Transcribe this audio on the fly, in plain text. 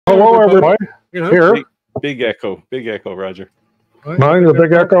Hello, everybody. Here. Big echo, Roger. Mine, the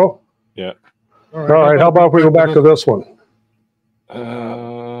big echo? Yeah. All right. How about if we go back to this one? I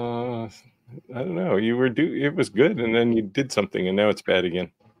don't know. It was good, and then you did something, and now it's bad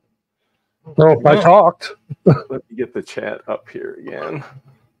again. No, I talked. Let me get the chat up here again.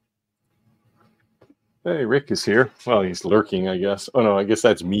 Hey, Rick is here. Well, he's lurking, I guess. Oh, no, I guess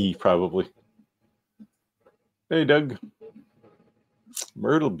that's me, probably. Hey, Doug.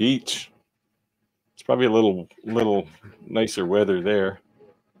 Myrtle Beach. It's probably a little nicer weather there.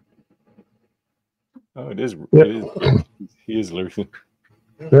 Oh, it is. Yep. It is. He is lurking.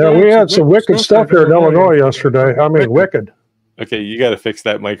 Yeah, we had some wicked stuff here in Illinois yesterday. I mean, wicked. Okay, you got to fix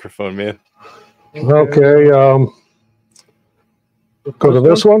that microphone, man. Okay. Go to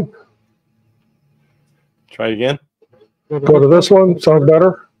this one. Try again. Go to this one. Sound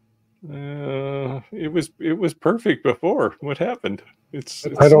better? It was perfect before. What happened? It's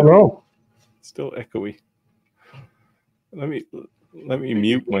I don't know. Still echoey. Let me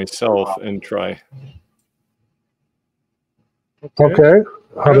mute myself and try. Okay.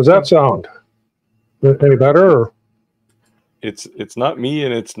 How does that sound? Any better? Or? It's not me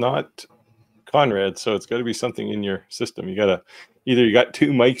and it's not Conrad, so it's got to be something in your system. You got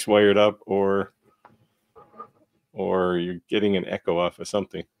two mics wired up or you're getting an echo off of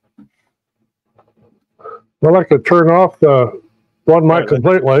something. Well, I could turn off the one mic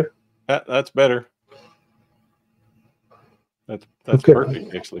completely. That's better. That's okay.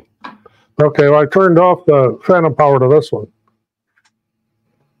 Perfect, actually. Okay, well, I turned off the phantom power to this one.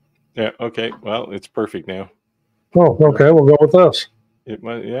 Yeah, okay. Well, it's perfect now. Oh, okay. We'll go with this. It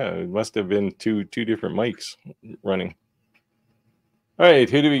must have been two different mics running. All right,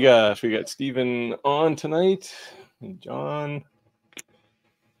 who do we got? We got Stephen on tonight, and John.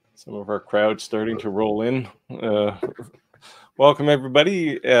 Some of our crowd starting to roll in. Welcome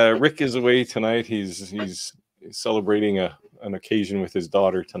everybody. Rick is away tonight. He's celebrating an occasion with his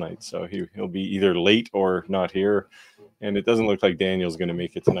daughter tonight, so he'll be either late or not here. And it doesn't look like Daniel's going to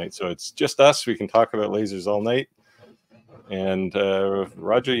make it tonight, so it's just us. We can talk about lasers all night. And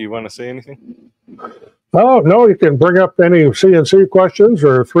Roger, you want to say anything? Oh, no, you can bring up any CNC questions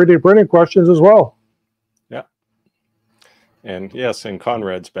or 3D printing questions as well. Yeah. And yes, and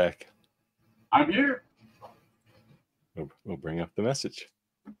Conrad's back. I'm here. We'll bring up the message.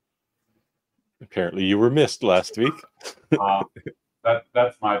 Apparently you were missed last week.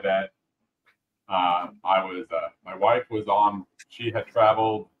 That's my bad. My wife was on, she had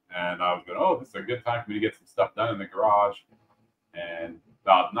traveled, and I was going, oh, this is a good time for me to get some stuff done in the garage. And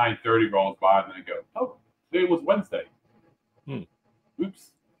about 9:30 rolls by, and then I go, oh, today was Wednesday.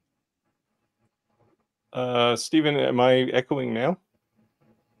 Oops. Stephen, am I echoing now?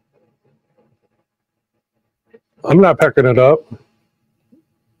 I'm not picking it up.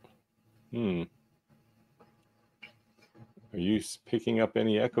 Are you picking up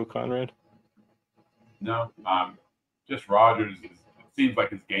any echo, Conrad? No, just Rogers. It seems like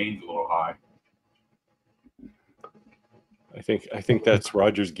his gain's a little high. I think that's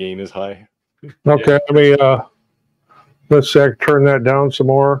Roger's gain is high. Okay, let me let's turn that down some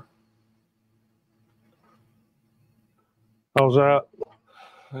more. How's that?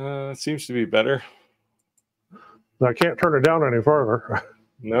 It seems to be better. I can't turn it down any further.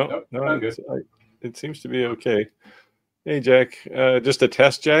 No, it seems to be okay. Hey, Jack, just a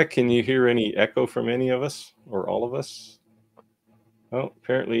test, Jack. Can you hear any echo from any of us or all of us? Well,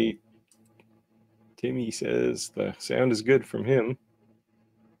 apparently Timmy says the sound is good from him.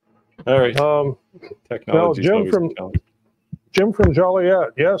 All right. Technology. Well, Jim from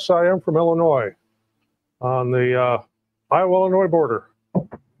Joliet. Yes, I am from Illinois, on the Iowa-Illinois border.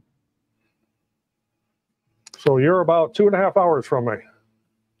 So you're about 2.5 hours from me.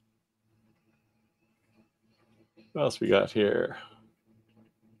 What else we got here?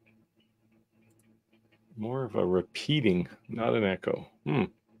 More of a repeating, not an echo. Yeah,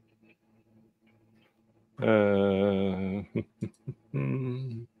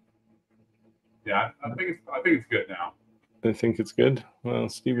 I think it's good now. I think it's good. Well,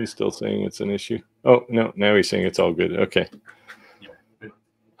 Stephen's still saying it's an issue. Oh no, now he's saying it's all good. Okay. Yeah.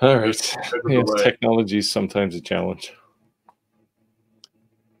 All right. Yes, technology is sometimes a challenge.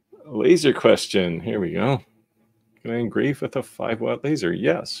 Laser question. Here we go. Can I engrave with a 5-watt laser?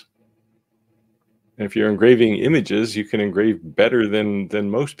 Yes. And if you're engraving images, you can engrave better than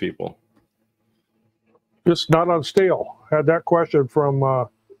most people. Just not on steel. Had that question from one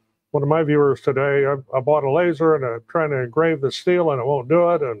of my viewers today. I bought a laser and I'm trying to engrave the steel and it won't do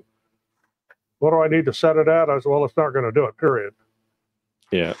it. And what do I need to set it at? I said, well, it's not going to do it, period.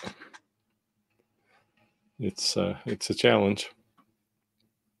 Yeah. It's a challenge.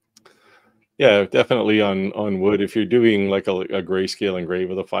 Yeah, definitely on wood. If you're doing like a grayscale engrave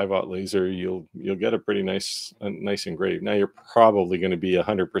with a 5-watt laser, you'll get a pretty nice engrave. Now you're probably going to be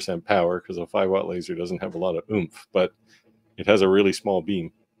 100% power because a 5-watt laser doesn't have a lot of oomph, but it has a really small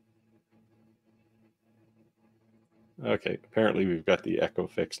beam. Okay, apparently we've got the echo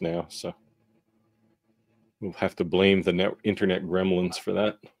fixed now, so we'll have to blame the internet gremlins for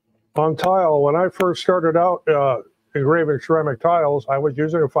that. On tile, when I first started out engraving ceramic tiles, I was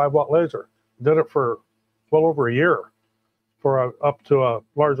using a 5-watt laser. Did it for well over a year for up to a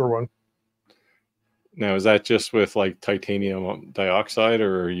larger one. Now, is that just with like titanium dioxide,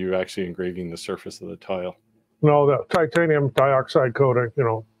 or are you actually engraving the surface of the tile? No, the titanium dioxide coating, you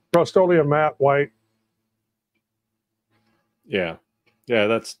know, Rust-Oleum matte white. Yeah,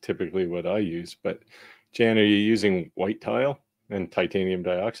 that's typically what I use. But Jan, are you using white tile and titanium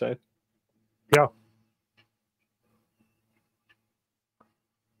dioxide? Yeah.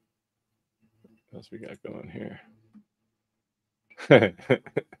 What else we got going here?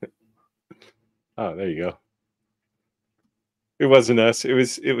 Oh, there you go. It wasn't us. It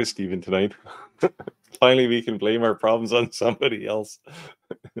was Stephen tonight. Finally, we can blame our problems on somebody else.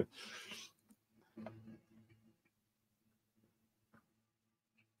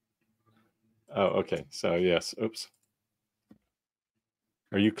 Oh, okay. So yes. Oops.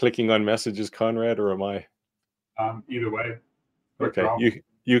 Are you clicking on messages, Conrad, or am I? Either way. Okay,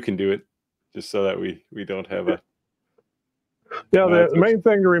 you can do it, just so that we don't have a. Yeah, the main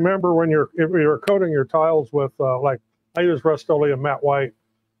thing to remember when if you're coating your tiles with like I use Rust-Oleum matte white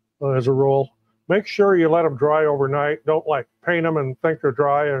as a rule. Make sure you let them dry overnight. Don't like paint them and think they're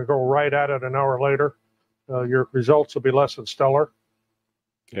dry and go right at it an hour later. Your results will be less than stellar.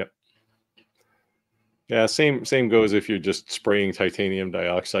 Yeah. Yeah, same goes if you're just spraying titanium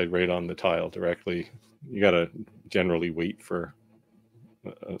dioxide right on the tile directly. You got to generally wait for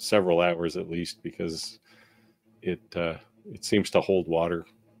several hours at least, because it seems to hold water.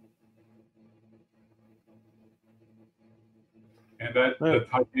 And the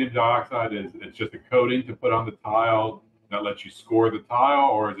titanium dioxide it's just a coating to put on the tile that lets you score the tile,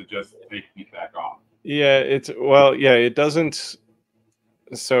 or is it just taking it back off? Yeah, it doesn't.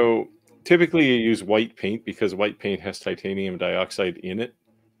 So typically you use white paint because white paint has titanium dioxide in it.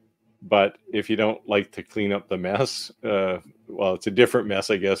 But if you don't like to clean up the mess, well, it's a different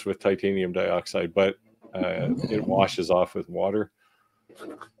mess, I guess, with titanium dioxide, but it washes off with water.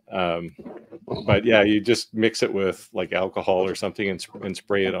 But yeah, you just mix it with like alcohol or something and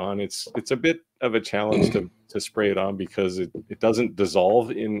spray it on. It's a bit of a challenge to spray it on because it doesn't dissolve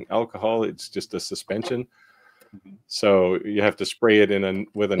in alcohol. It's just a suspension. So you have to spray it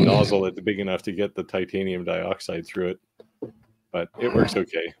with a nozzle that's big enough to get the titanium dioxide through it. But it works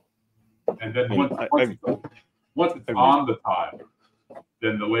okay. And then once it's on the tile,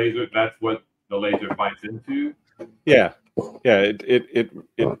 then that's what the laser bites into. Yeah. It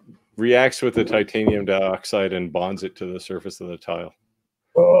reacts with the titanium dioxide and bonds it to the surface of the tile.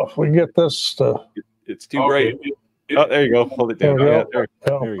 Oh, if we get this it's too bright. Oh, there you go. Hold it down. There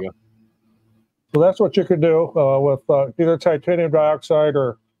we go. So that's what you could do with either titanium dioxide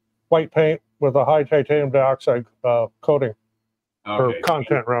or white paint with a high titanium dioxide coating or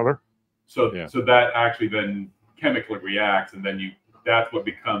content rather. So that actually then chemically reacts, and then that's what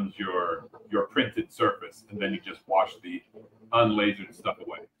becomes your printed surface, and then you just wash the unlasered stuff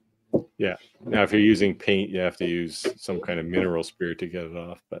away. Yeah. Now, if you're using paint, you have to use some kind of mineral spirit to get it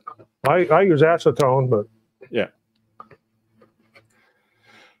off. But I use acetone, but yeah.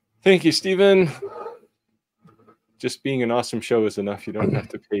 Thank you, Stephen. Just being an awesome show is enough. You don't have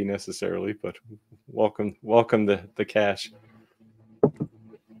to pay necessarily, but welcome the cash.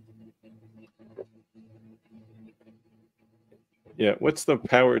 Yeah, what's the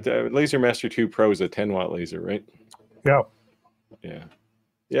power? Laser Master 2 Pro is a 10-watt laser, right? Yeah.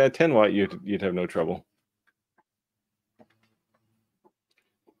 Yeah, 10 watt you'd have no trouble.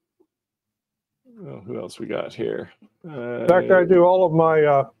 Oh, who else we got here? In fact, I do all of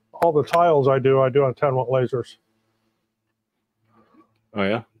my all the tiles I do on 10-watt lasers. Oh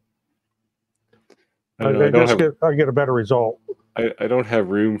yeah. I get a better result. I don't have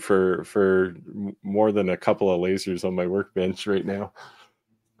room for more than a couple of lasers on my workbench right now.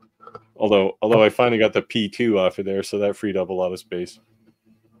 Although I finally got the P2 off of there, so that freed up a lot of space.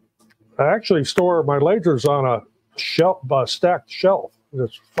 I actually store my lasers on a stacked shelf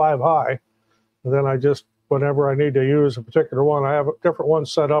that's 5 high. And then I just, whenever I need to use a particular one, I have different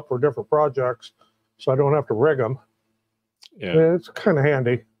ones set up for different projects, so I don't have to rig them. Yeah, it's kind of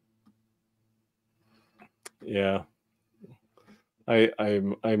handy. Yeah. I'm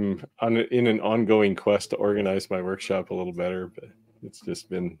in an ongoing quest to organize my workshop a little better, but it's just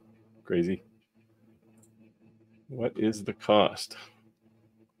been crazy. What is the cost?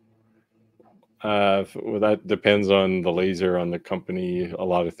 Well, that depends on the laser, on the company, a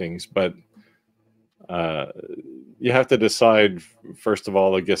lot of things, but you have to decide, first of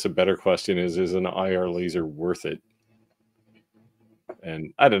all. I guess a better question is an IR laser worth it?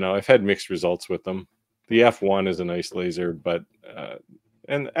 And I don't know. I've had mixed results with them. The F1 is a nice laser, but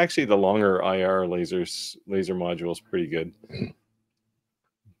and actually the longer IR laser module is pretty good.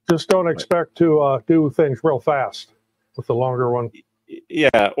 Just don't expect to do things real fast with the longer one.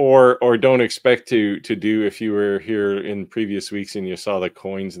 Yeah, or don't expect to do, if you were here in previous weeks and you saw the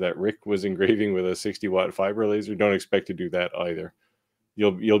coins that Rick was engraving with a 60-watt fiber laser, don't expect to do that either.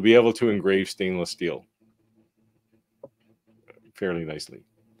 You'll be able to engrave stainless steel fairly nicely.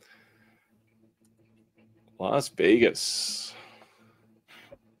 Las Vegas.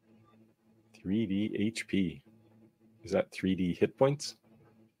 3D HP. Is that 3D hit points?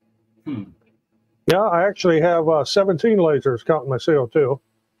 Yeah, I actually have 17 lasers counting my CO2.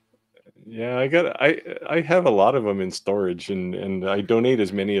 Yeah, I have a lot of them in storage, and I donate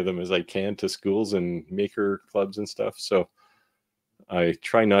as many of them as I can to schools and maker clubs and stuff. So I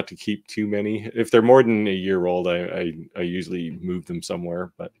try not to keep too many. If they're more than a year old, I usually move them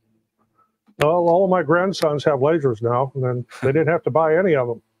somewhere. But well, all of my grandsons have lasers now, and then they didn't have to buy any of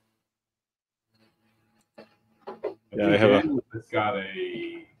them. Yeah, I have It's got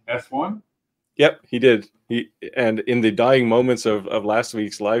a S1. Yep, he did. And in the dying moments of last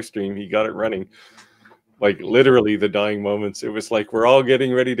week's live stream, he got it running. Like literally the dying moments. It was like we're all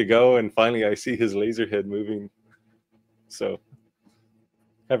getting ready to go, and finally I see his laser head moving. So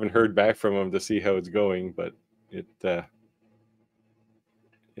haven't heard back from him to see how it's going, but it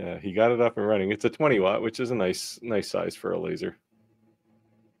yeah, he got it up and running. It's a 20 watt, which is a nice size for a laser.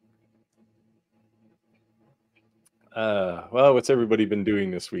 Well, what's everybody been doing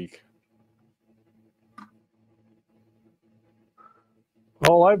this week?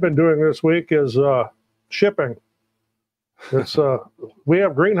 All I've been doing this week is shipping. It's we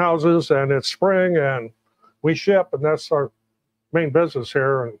have greenhouses, and it's spring, and we ship, and that's our main business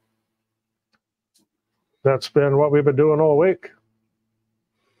here, and that's been what we've been doing all week.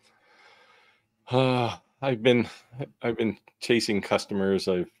 I've been chasing customers.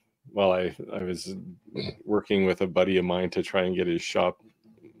 I was working with a buddy of mine to try and get his shop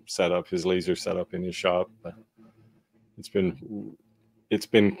set up, his laser set up in his shop. But it's been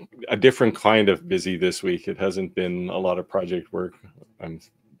a different kind of busy this week. It hasn't been a lot of project work. I'm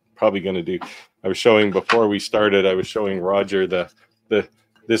probably going to do. I was showing before we started. I was showing Roger this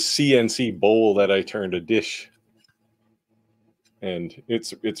CNC bowl that I turned a dish, and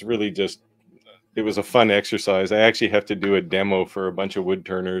it's really just. It was a fun exercise. I actually have to do a demo for a bunch of wood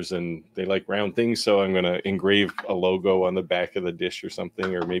turners, and they like round things, so I'm going to engrave a logo on the back of the dish or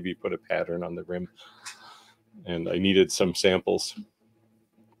something, or maybe put a pattern on the rim. And I needed some samples.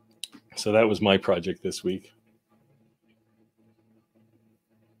 So that was my project this week.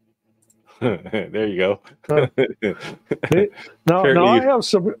 There you go. Now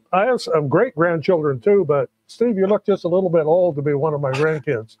I have some great grandchildren too, but Steve, you look just a little bit old to be one of my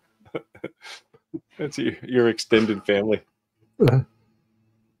grandkids. That's your extended family.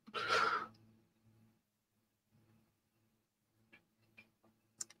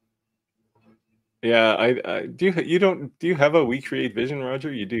 Yeah, I do. Do you have a We Create Vision,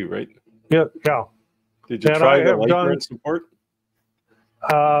 Roger? You do, right? Yeah. Did you try the Lightburn support?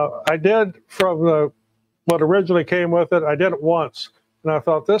 I did from what originally came with it. I did it once, and I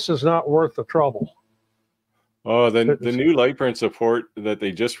thought this is not worth the trouble. Oh, the new Lightburn support that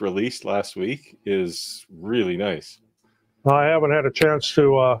they just released last week is really nice. I haven't had a chance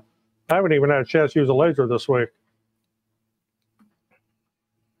to. I haven't even had a chance to use a laser this week.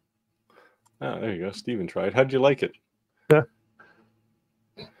 Oh, there you go. Steven tried. How'd you like it? Yeah.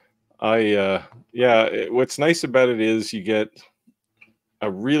 What's nice about it is you get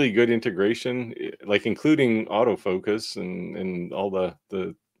a really good integration, like including autofocus and all the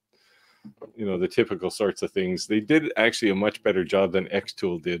the typical sorts of things. They did actually a much better job than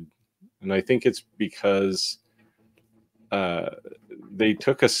X-Tool did, and I think it's because they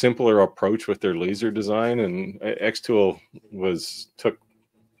took a simpler approach with their laser design, and X-Tool took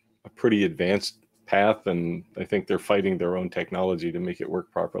a pretty advanced path, and I think they're fighting their own technology to make it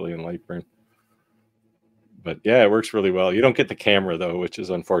work properly in Lightburn. But yeah, it works really well. You don't get the camera though, which is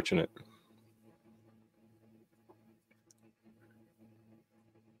unfortunate.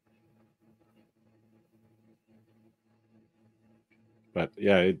 But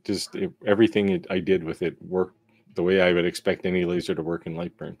yeah, everything I did with it worked the way I would expect any laser to work in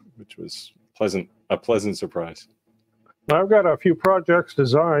Lightburn, which was a pleasant surprise. I've got a few projects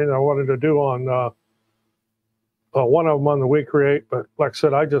designed I wanted to do on one of them on the We Create, but like I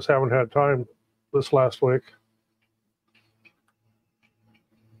said, I just haven't had time this last week.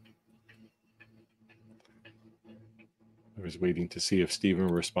 I was waiting to see if Stephen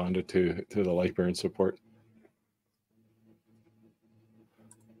responded to the Lightburn support.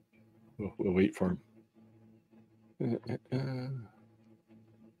 We'll wait for him.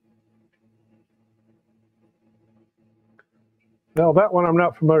 No, that one I'm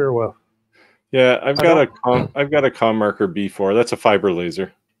not familiar with. Yeah, I've got a Com Marker B4. That's a fiber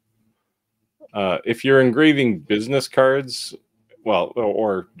laser. If you're engraving business cards, well,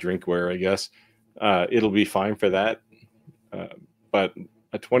 or drinkware, I guess, it'll be fine for that. But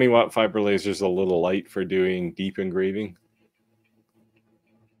a 20-watt fiber laser is a little light for doing deep engraving.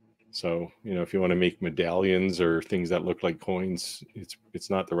 So, you know, if you want to make medallions or things that look like coins, it's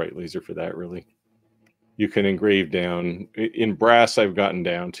not the right laser for that, really. You can engrave down in brass. I've gotten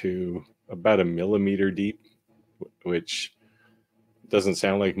down to about 1 millimeter deep, which doesn't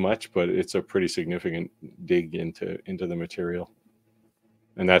sound like much, but it's a pretty significant dig into the material.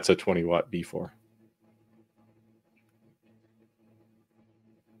 And that's a 20-watt B4.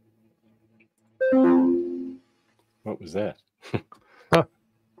 What was that?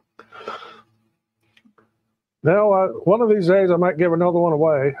 Now, one of these days I might give another one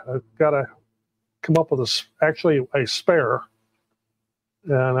away. I've got to come up with actually a spare.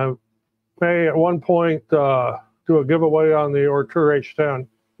 And I may at one point do a giveaway on the Ortur H10.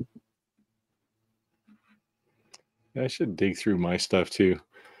 I should dig through my stuff too.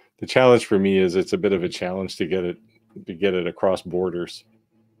 The challenge for me is it's a bit of a challenge to get it across borders.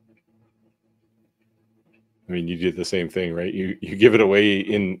 I mean, you did the same thing, right? You give it away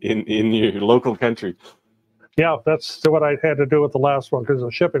in your local country. Yeah, that's what I had to do with the last one because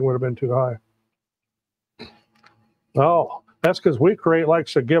the shipping would have been too high. Oh, that's because We Create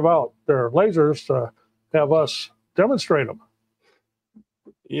likes to give out their lasers to have us demonstrate them.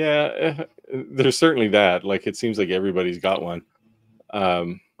 Yeah, there's certainly that. Like, it seems like everybody's got one.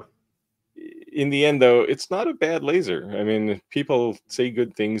 In the end, though, it's not a bad laser. I mean, people say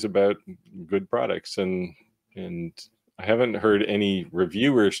good things about good products, and I haven't heard any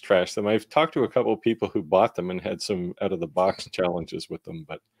reviewers trash them. I've talked to a couple of people who bought them and had some out-of-the-box challenges with them,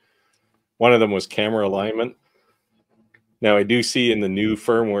 but one of them was camera alignment. Now, I do see in the new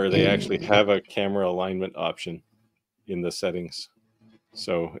firmware they actually have a camera alignment option in the settings.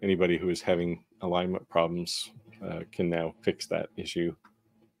 So anybody who is having alignment problems can now fix that issue.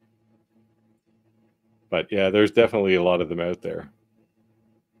 But yeah, there's definitely a lot of them out there.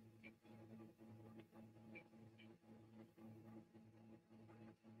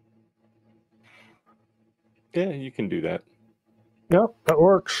 Yeah, you can do that. Yep, that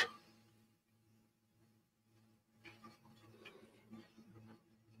works.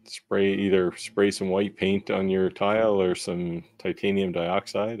 Either spray some white paint on your tile or some titanium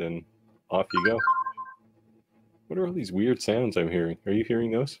dioxide, and off you go. What are all these weird sounds I'm hearing? Are you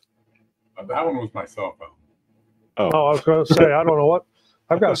hearing those? That one was my cell phone. Oh, I was going to say, I don't know what.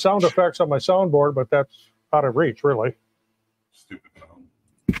 I've got sound effects on my soundboard, but that's out of reach, really. Stupid phone.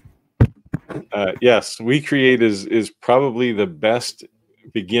 Yes, We Create is probably the best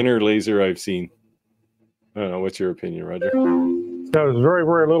beginner laser I've seen. I don't know. What's your opinion, Roger? There's very,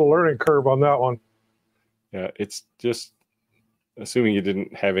 very little learning curve on that one. Yeah, it's just, assuming you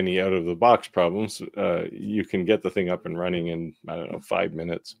didn't have any out-of-the-box problems, you can get the thing up and running in, I don't know, 5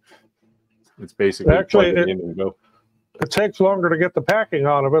 minutes. It's basically Actually, plug it in and go. It takes longer to get the packing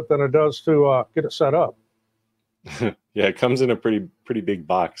out of it than it does to get it set up. Yeah, it comes in a pretty big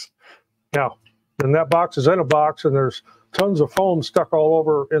box. Yeah, and that box is in a box, and there's tons of foam stuck all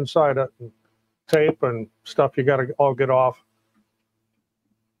over inside it, and tape and stuff you got to all get off.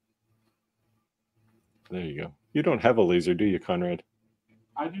 There you go. You don't have a laser, do you, Conrad?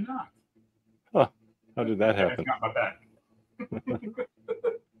 I do not. Huh. How did that happen? I got my back.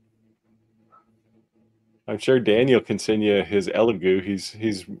 I'm sure Daniel can send you his Elegoo.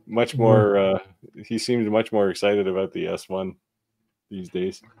 He's much more. He seems much more excited about the S1 these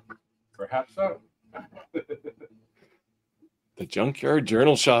days. Perhaps so. The Junkyard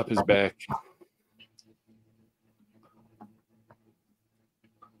Journal Shop is back.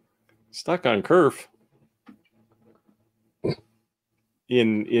 Stuck on Kerf.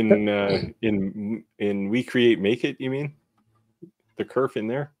 In We Create Make It, you mean? The Kerf in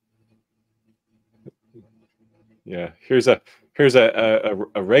there? Yeah. Here's a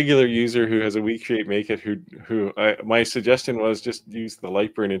regular user who has a We Create Make It my suggestion was just use the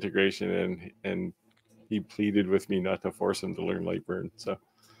Lightburn integration, and he pleaded with me not to force him to learn Lightburn. So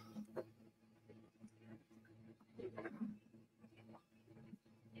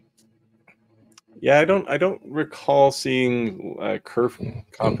Yeah, I don't recall seeing kerf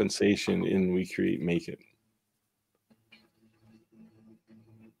compensation in We Create Make It.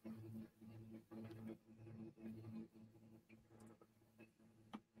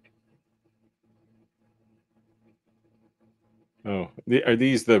 Oh, are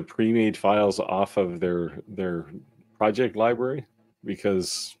these the pre-made files off of their project library?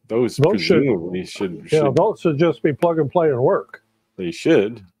 Because those presumably should those should just be plug and play and work. They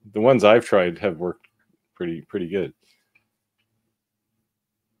should. The ones I've tried have worked pretty good.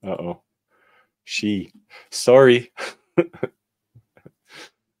 Uh-oh. Sorry.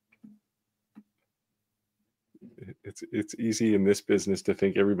 It's easy in this business to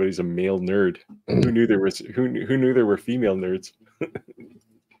think everybody's a male nerd. Who knew there were female nerds?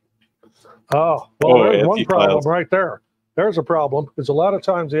 Oh, well, there's one problem right there. There's a problem because a lot of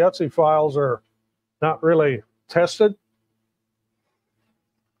times the Etsy files are not really tested.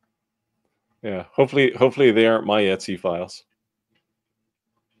 Yeah, hopefully they aren't my Etsy files.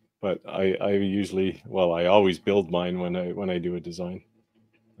 But I always build mine when I do a design,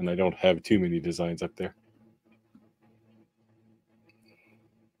 and I don't have too many designs up there.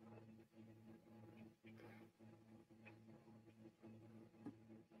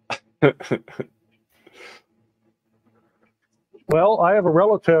 Well, I have a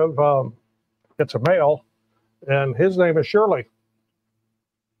relative, it's a male, and his name is Shirley.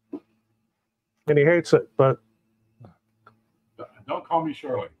 And he hates it, but... Don't call me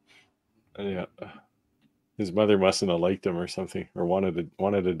Shirley. Yeah. His mother mustn't have liked him or something, or wanted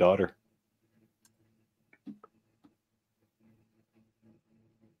a daughter.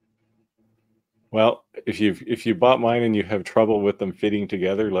 Well, if you bought mine and you have trouble with them fitting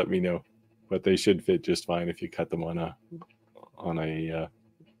together, let me know. But they should fit just fine if you cut them on a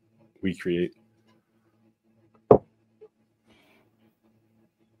We Create.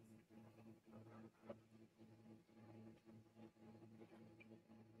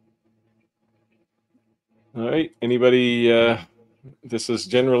 All right. Anybody? This is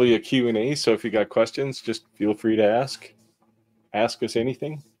generally a Q&A, so if you got questions, just feel free to ask. Ask us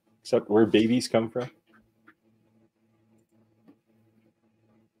anything, except where babies come from.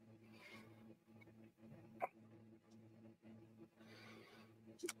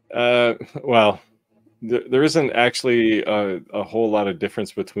 Well, there isn't actually a whole lot of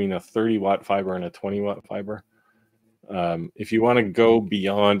difference between a 30-watt fiber and a 20-watt fiber. If you want to go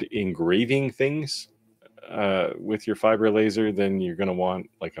beyond engraving things with your fiber laser, then you're going to want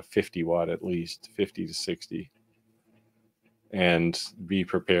like a 50-watt at least, 50 to 60. And be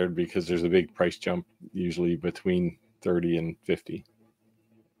prepared because there's a big price jump usually between 30 and 50.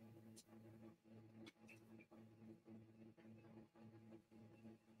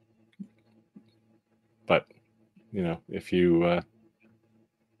 But, you know, if you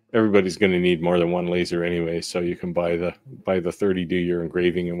everybody's going to need more than one laser anyway, so you can buy the 30, do your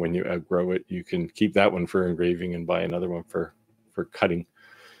engraving, and when you outgrow it, you can keep that one for engraving and buy another one for cutting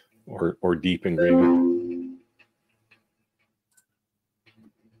or deep engraving.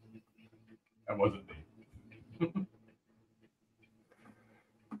 That wasn't me.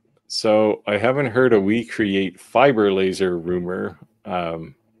 So I haven't heard a We Create fiber laser rumor,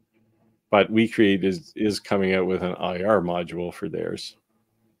 but We Create is coming out with an IR module for theirs.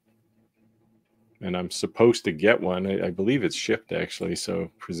 And I'm supposed to get one. I believe it's shipped actually, so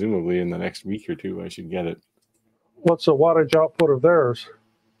presumably in the next week or two I should get it. What's the wattage output of theirs?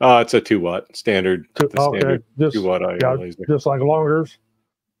 It's a 2-watt standard. Okay, just 2-watt IR laser. Just like Longer's.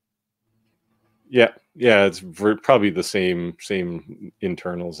 Yeah, it's probably the same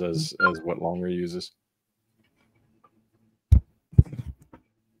internals as what Longer uses.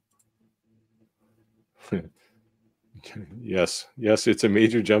 Yes, it's a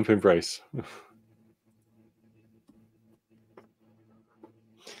major jump in price.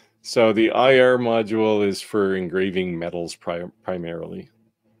 So the IR module is for engraving metals primarily.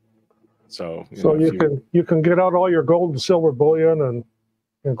 So you can get out all your gold and silver bullion and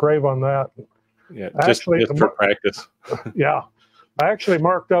engrave on that. Yeah, just for practice. Yeah, I actually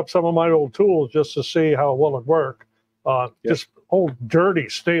marked up some of my old tools just to see how well it worked. Just old dirty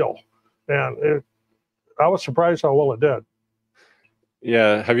steel, and I was surprised how well it did.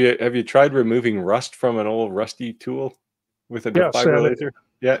 Yeah, have you tried removing rust from an old rusty tool with a fiber laser?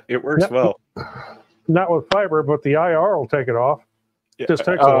 Yeah, it works well. Not with fiber, but the IR will take it off. Yeah. Just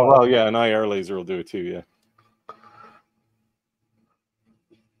takes a while. Well, yeah, an IR laser will do it too. Yeah,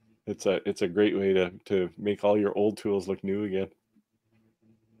 it's a great way to make all your old tools look new again.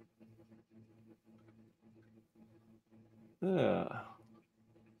 A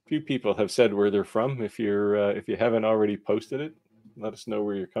few people have said where they're from. If you haven't already posted it, let us know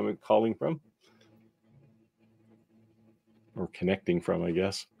where you're calling from. or connecting from, I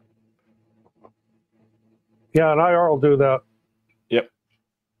guess. Yeah, and IR will do that. Yep.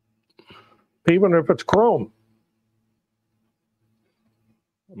 Even if it's chrome.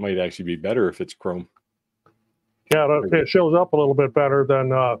 It might actually be better if it's chrome. Yeah, it shows up a little bit better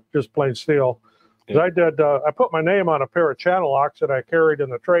than just plain steel. Yeah. I put my name on a pair of channel locks that I carried in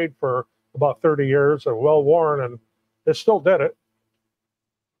the trade for about 30 years and well worn, and it still did it.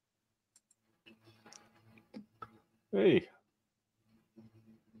 Hey.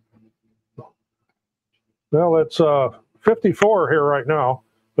 Well, it's 54 here right now,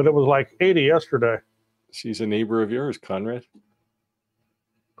 but it was like 80 yesterday. She's a neighbor of yours, Conrad.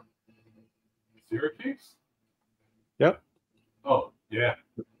 Syracuse? Yep. Oh, yeah.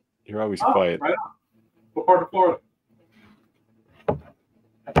 You're always quiet. Right on. What part of Florida?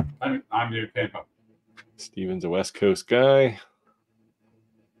 I'm near Tampa. Steven's a West Coast guy.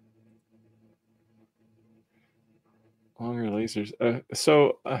 Longer lasers.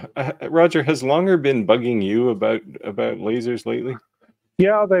 Roger, has Longer been bugging you about lasers lately?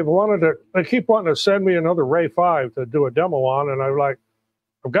 Yeah, they keep wanting to send me another Ray 5 to do a demo on, and I'm like,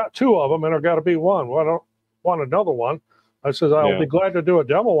 I've got 2 of them, and I've got to be one. Well, I don't want another one. I says, I'll be glad to do a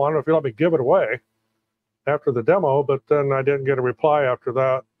demo on if you let me give it away after the demo, but then I didn't get a reply after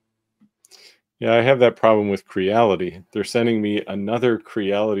that. Yeah, I have that problem with Creality. They're sending me another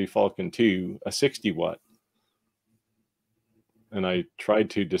Creality Falcon 2, a 60 watt. And I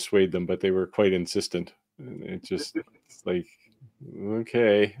tried to dissuade them, but they were quite insistent. And it's like,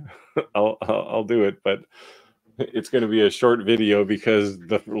 okay, I'll do it, but it's going to be a short video because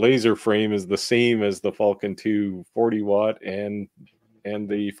the laser frame is the same as the Falcon 2 40 watt and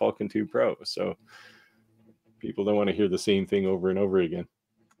the Falcon 2 Pro. So people don't want to hear the same thing over and over again.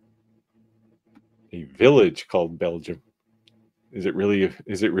 A village called Belgium. Is it really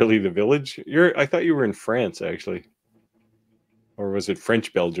the village? I thought you were in France, actually. Or was it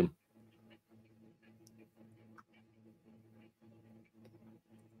French Belgium?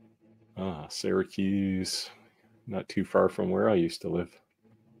 Ah, Syracuse. Not too far from where I used to live.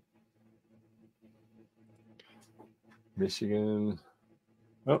 Michigan.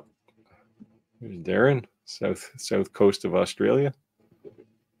 Oh, there's Darren, south coast of Australia.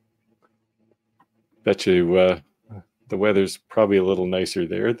 Bet you the weather's probably a little nicer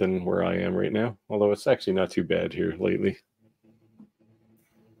there than where I am right now, although it's actually not too bad here lately.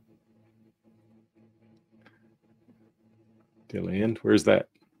 DeLand, where's that?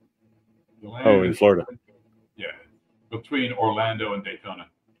 DeLand oh, in Florida. Yeah, between Orlando and Daytona.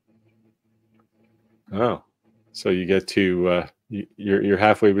 Oh, so you get to you're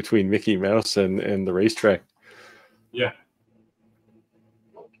halfway between Mickey Mouse and the racetrack. Yeah.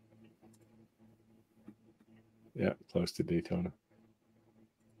 Yeah, close to Daytona.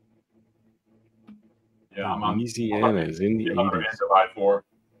 Yeah, I'm on Louisiana is in the 80s.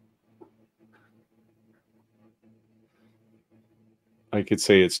 I could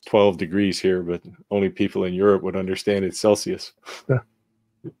say it's 12 degrees here, but only people in Europe would understand it's Celsius. Yeah.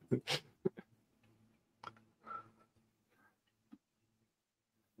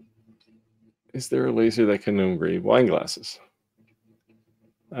 Is there a laser that can engrave wine glasses?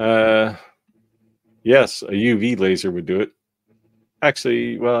 Yes, a UV laser would do it.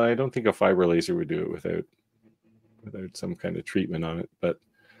 Actually, well, I don't think a fiber laser would do it without some kind of treatment on it, but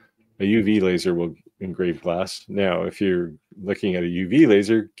a UV laser will engrave glass. Now, if you're looking at a UV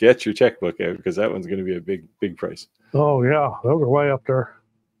laser, get your checkbook out because that one's going to be a big price. Oh, yeah, those are way up there.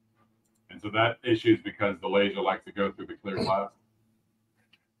 And so that issue is because the laser likes to go through the clear glass?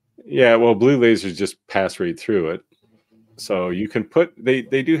 Yeah, well, blue lasers just pass right through it. So you can put they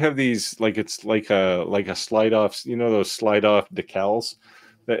do have these it's like a slide off, you know, those slide off decals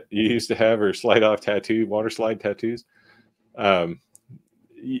that you used to have, or slide off water slide tattoos.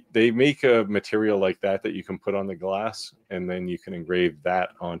 They make a material like that you can put on the glass, and then you can engrave that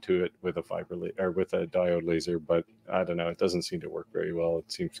onto it with a fiber or with a diode laser. But I don't know, it doesn't seem to work very well.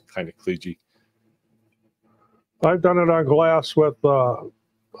 It seems kind of kludgy. I've done it on glass with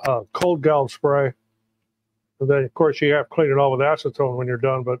cold gouge spray. And then, of course, you have to clean it all with acetone when you're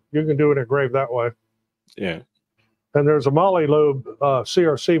done, but you can do it engrave that way. Yeah. And there's a Molly Lube,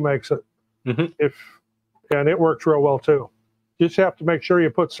 CRC makes it. Mm-hmm. And it works real well too. You just have to make sure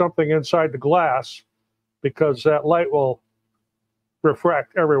you put something inside the glass because that light will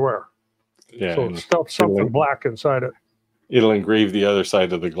refract everywhere. Yeah. So stuff something black inside it. It'll engrave the other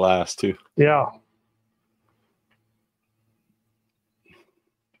side of the glass too. Yeah.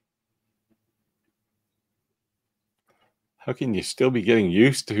 How can you still be getting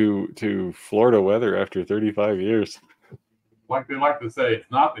used to Florida weather after 35 years? Like they like to say,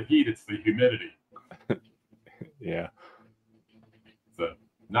 it's not the heat, it's the humidity. Yeah.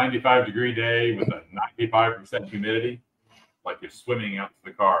 95-degree day with a 95% humidity, like you're swimming out to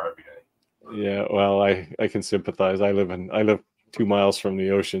the car every day. Yeah, well, I can sympathize. I live 2 miles from the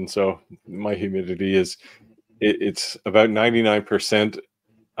ocean, so my humidity is it's about 99%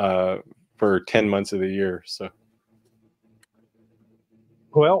 for 10 months of the year. So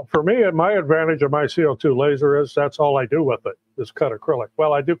Well, for me, my advantage of my CO2 laser is that's all I do with it is cut acrylic.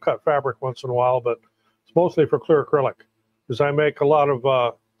 Well, I do cut fabric once in a while, but it's mostly for clear acrylic because I make a lot of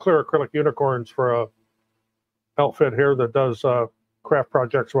clear acrylic unicorns for a outfit here that does craft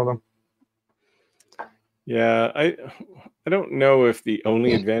projects with them. yeah, I don't know if the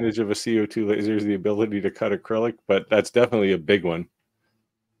only advantage of a CO2 laser is the ability to cut acrylic, but that's definitely a big one.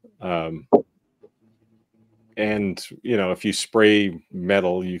 And if you spray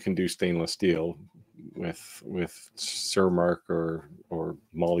metal, you can do stainless steel with Surmark or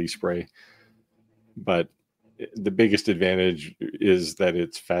Moly spray. But the biggest advantage is that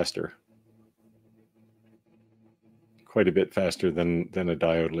it's faster, quite a bit faster than a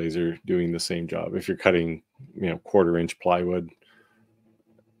diode laser doing the same job. If you're cutting 1/4-inch plywood,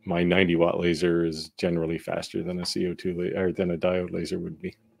 my 90-watt laser is generally faster than a CO2 or than a diode laser would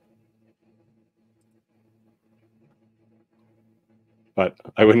be. But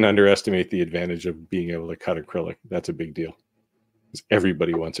I wouldn't underestimate the advantage of being able to cut acrylic. That's a big deal, because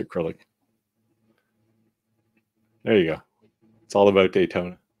everybody wants acrylic. There you go. It's all about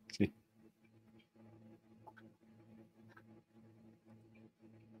Daytona. See?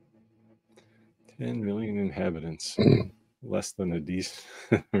 $10 million inhabitants, less than a decent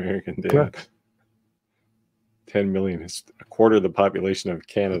American day. 10 million is a quarter of the population of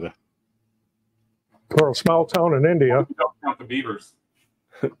Canada. For a small town in India. You don't count the beavers.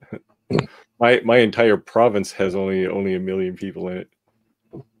 My entire province has only 1 million people in it.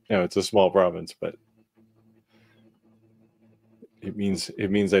 It's a small province, but it means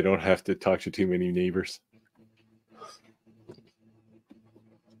I don't have to talk to too many neighbors.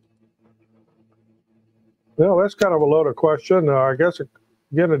 Well, that's kind of a loaded question. I guess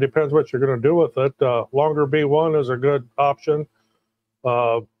again, it depends what you're going to do with it. Longer B1 is a good option.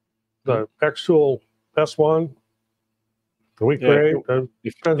 The X-Tool S1. We create.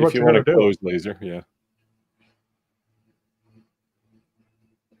 Depends what you're going to do. Closed laser, yeah.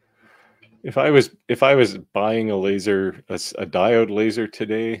 If I was buying a laser, a diode laser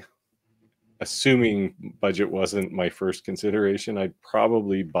today, assuming budget wasn't my first consideration, I'd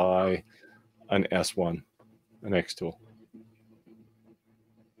probably buy an S1, an X-Tool.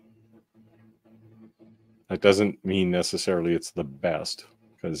 That doesn't mean necessarily it's the best,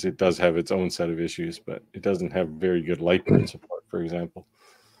 because it does have its own set of issues, but it doesn't have very good light burn support, for example.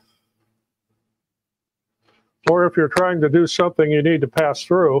 Or if you're trying to do something you need to pass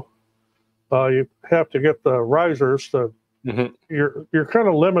through, you have to get the risers. You're kind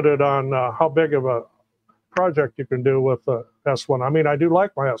of limited on how big of a project you can do with the S1. I mean, I do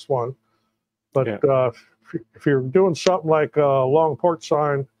like my S1, but if you're doing something like a long port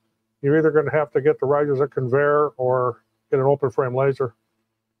sign, you're either going to have to get the risers at conveyor or get an open frame laser.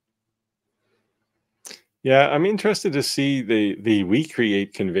 Yeah, I'm interested to see the We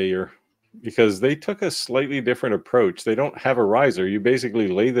Create conveyor, because they took a slightly different approach. They don't have a riser. You basically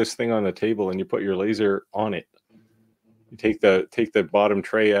lay this thing on the table and you put your laser on it. You take the bottom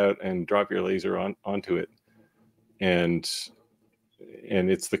tray out and drop your laser onto it, and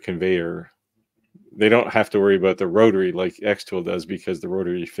it's the conveyor. They don't have to worry about the rotary like X-Tool does, because the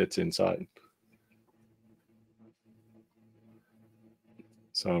rotary fits inside.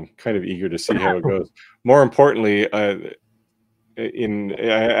 So I'm kind of eager to see how it goes. More importantly, I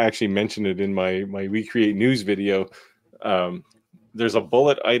actually mentioned it in my We Create News video. There's a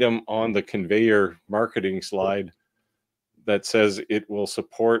bullet item on the conveyor marketing slide that says it will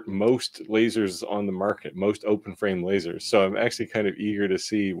support most lasers on the market, most open frame lasers. So I'm actually kind of eager to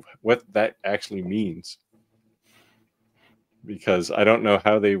see what that actually means, because I don't know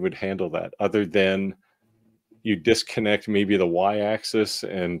how they would handle that, other than you disconnect maybe the Y-axis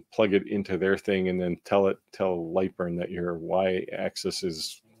and plug it into their thing, and then tell Lightburn that your Y-axis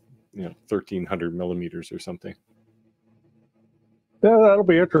is 1,300 millimeters or something. Yeah, that'll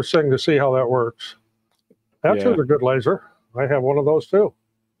be interesting to see how that works. That's a good laser. I have one of those too.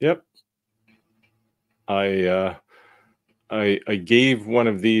 Yep. I gave one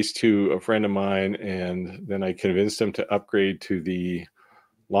of these to a friend of mine, and then I convinced him to upgrade to the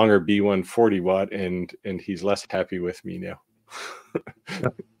longer B1 40-watt, and he's less happy with me now.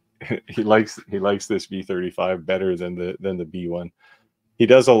 He likes this B35 better than the B1. He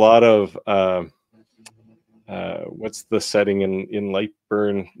does a lot of what's the setting in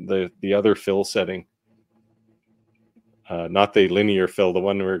Lightburn, the other fill setting? Not the linear fill, the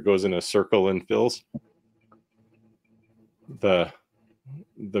one where it goes in a circle and fills. The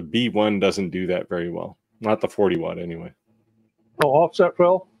B1 doesn't do that very well. Not the 40 watt anyway. Oh, offset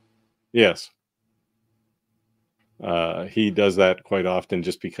fill? Yes. He does that quite often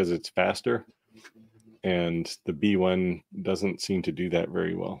just because it's faster. And the B1 doesn't seem to do that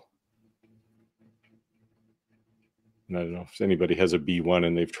very well. And I don't know if anybody has a B1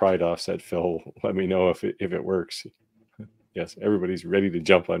 and they've tried offset fill. Let me know if it works. Yes, everybody's ready to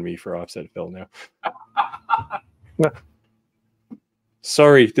jump on me for offset fill now.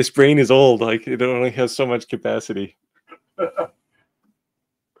 Sorry, this brain is old. Like, it only has so much capacity.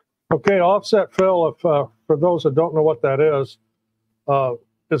 Okay, offset fill, if for those that don't know what that is,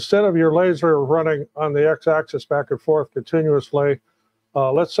 instead of your laser running on the x-axis back and forth continuously,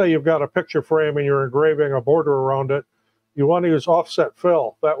 let's say you've got a picture frame and you're engraving a border around it, you want to use offset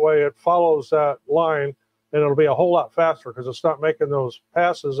fill. That way it follows that line and it'll be a whole lot faster because it's not making those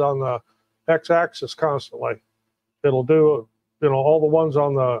passes on the x-axis constantly. It'll do, all the ones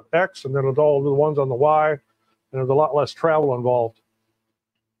on the x and then it'll do all the ones on the y, and there's a lot less travel involved.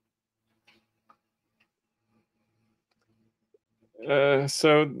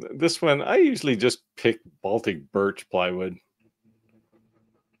 So this one, I usually just pick Baltic birch plywood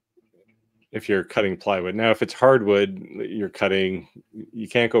if you're cutting plywood. Now, if it's hardwood you're cutting, you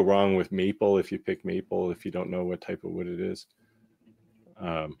can't go wrong with maple if you pick maple, if you don't know what type of wood it is.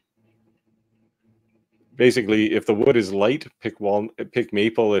 Basically, if the wood is light, pick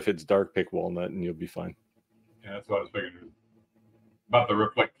maple. If it's dark, pick walnut, and you'll be fine. Yeah, that's what I was figuring. About the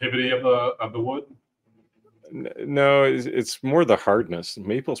reflectivity of the wood? No, it's more the hardness.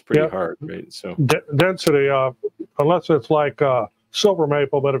 Maple's pretty hard, right? So density, unless it's like silver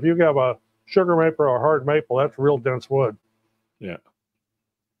maple, but if you have a sugar maple or a hard maple, that's real dense wood. Yeah.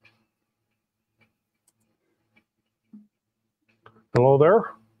 Hello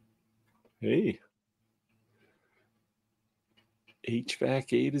there. Hey.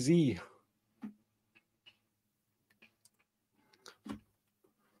 HVAC A to Z.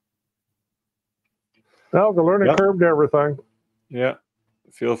 Well, the learning curve to everything. Yeah.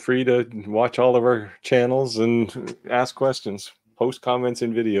 Feel free to watch all of our channels and ask questions, post comments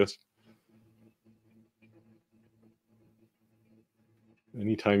in videos.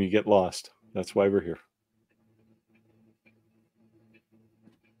 Anytime you get lost, that's why we're here.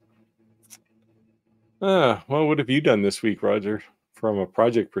 Well, what have you done this week, Roger? From a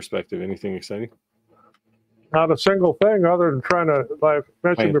project perspective, anything exciting? Not a single thing other than trying to, like I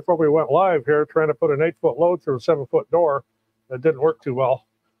mentioned before we went live here, trying to put an 8-foot load through a 7-foot door. That didn't work too well.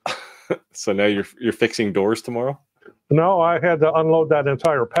 So now you're fixing doors tomorrow? No, I had to unload that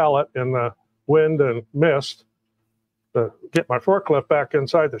entire pallet in the wind and mist to get my forklift back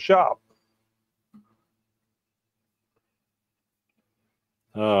inside the shop.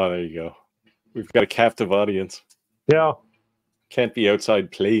 Oh, there you go. We've got a captive audience. Yeah. Can't be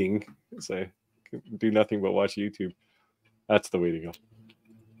outside playing. So do nothing but watch YouTube. That's the way to go.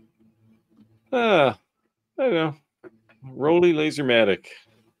 I don't know. Rolly Lasermatic.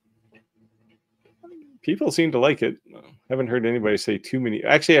 People seem to like it. Haven't heard anybody say too many.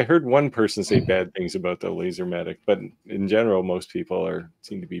 Actually, I heard one person say bad things about the Lasermatic, but in general, most people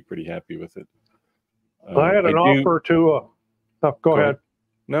seem to be pretty happy with it. I had an offer to. Go ahead.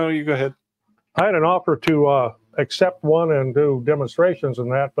 No, you go ahead. I had an offer to accept one and do demonstrations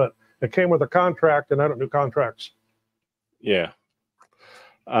and that, but it came with a contract, and I don't do contracts. Yeah.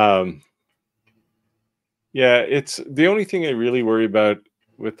 Yeah, it's the only thing I really worry about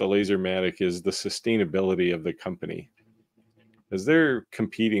with the Lasermatic is the sustainability of the company, as they're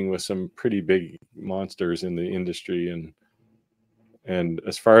competing with some pretty big monsters in the industry, and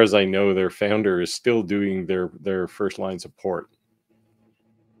as far as I know, their founder is still doing their first line support,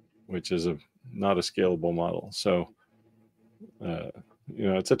 which is not a scalable model. So,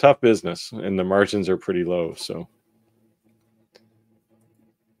 it's a tough business, and the margins are pretty low. So,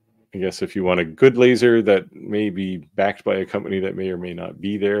 I guess if you want a good laser that may be backed by a company that may or may not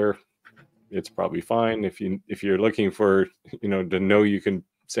be there, it's probably fine. If you're looking for, to know you can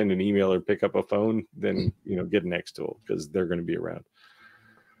send an email or pick up a phone, then get an X tool because they're going to be around.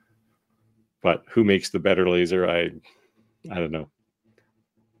 But who makes the better laser? I don't know.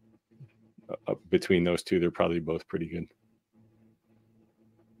 Between those two, they're probably both pretty good.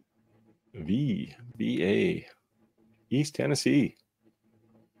 VA, East Tennessee.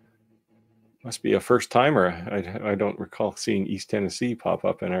 Must be a first timer. I don't recall seeing East Tennessee pop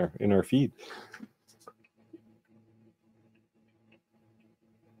up in our feed.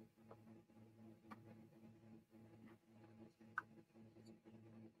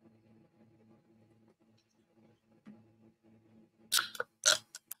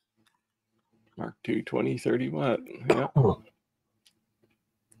 Mark II 2030 watt. Yeah.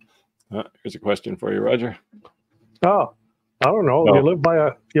 Here's a question for you, Roger. Oh, I don't know. No.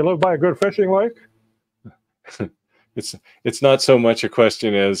 You live by a good fishing lake? It's not so much a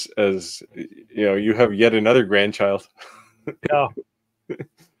question as you have yet another grandchild. Yeah.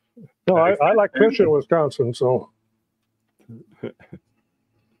 No, I like fishing in Wisconsin, so.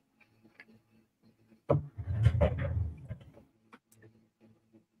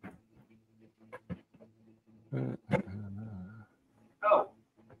 Oh,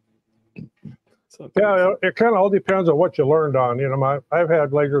 Yeah, it kind of all depends on what you learned on. I've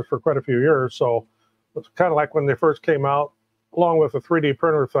had lasers for quite a few years, so it's kind of like when they first came out, along with the 3D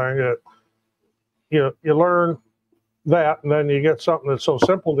printer thing. You learn that, and then you get something that's so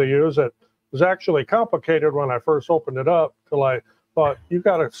simple to use. It was actually complicated when I first opened it up, till I thought, you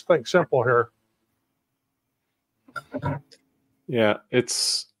got to think simple here. Yeah,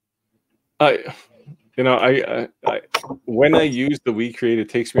 when I use the WeCreate, it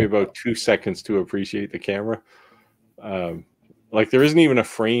takes me about 2 seconds to appreciate the camera. Like there isn't even a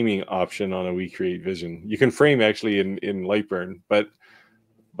framing option on a WeCreate Vision. You can frame actually in Lightburn, but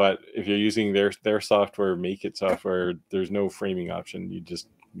if you're using their software, Make It software, there's no framing option. You just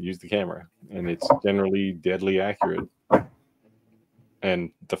use the camera, and it's generally deadly accurate.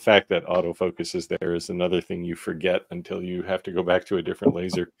 And the fact that autofocus is there is another thing you forget until you have to go back to a different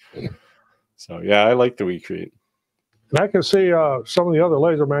laser. So yeah, I like the WeCreate. And I can see some of the other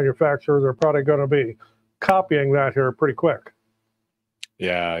laser manufacturers are probably going to be copying that here pretty quick.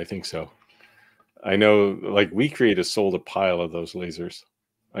 Yeah, I think so. I know, like WeCreate has sold a pile of those lasers.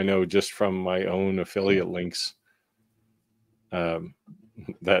 I know just from my own affiliate links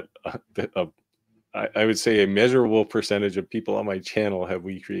that I would say a measurable percentage of people on my channel have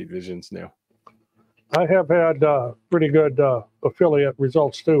WeCreate Visions now. I have had pretty good affiliate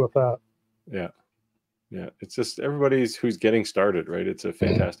results too with that. Yeah. Yeah. It's just who's getting started, right? It's a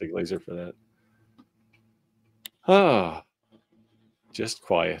fantastic laser for that. Ah, just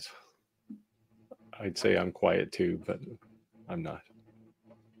quiet. I'd say I'm quiet too, but I'm not.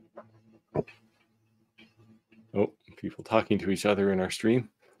 Oh, people talking to each other in our stream.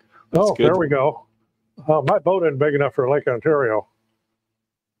 That's good. There we go. My boat isn't big enough for Lake Ontario.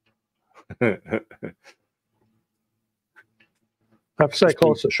 I have to stay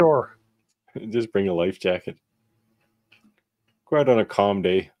close to shore. Just bring a life jacket. Go out on a calm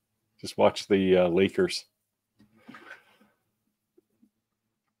day. Just watch the Lakers.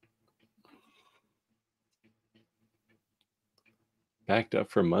 Backed up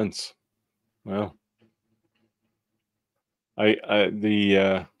for months. Wow.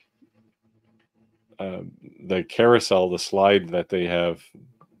 The carousel, the slide that they have,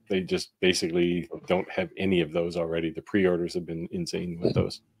 they just basically don't have any of those already. The pre-orders have been insane with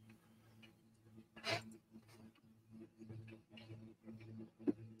those.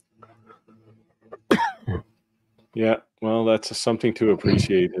 Yeah, well, that's something to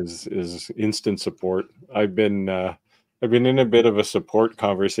appreciate is instant support. I've been in a bit of a support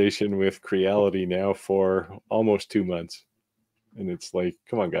conversation with Creality now for almost 2 months. And it's like,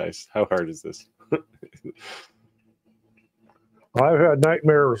 come on, guys, how hard is this? I've had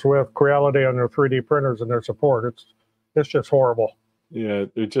nightmares with Creality on their 3D printers and their support. It's just horrible. Yeah,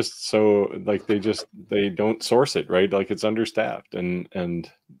 they're just so like they don't source it, right? Like it's understaffed, and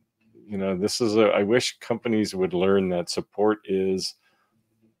this is I wish companies would learn that support is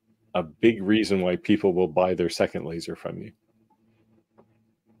a big reason why people will buy their second laser from you.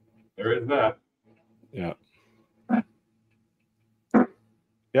 There is that. Yeah.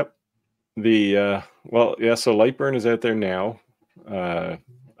 Yep. So Lightburn is out there now. I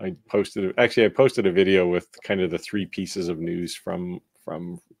posted a video with kind of the 3 pieces of news from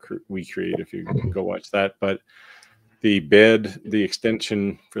WeCreate, if you go watch that. But the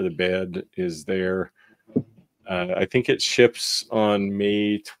extension for the bed is there. I think it ships on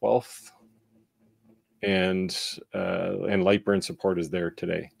May 12th, and Lightburn support is there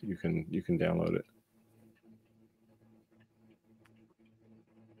today. You can download it.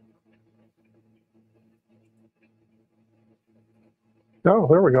 Oh,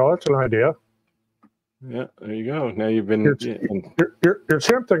 there we go. That's an idea. Yeah, there you go. Now you've been you're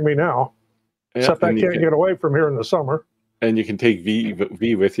tempting me now. Yeah, except I can't get away from here in the summer. And you can take V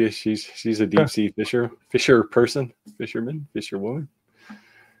with you. She's a deep sea fisherwoman.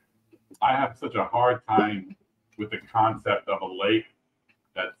 I have such a hard time with the concept of a lake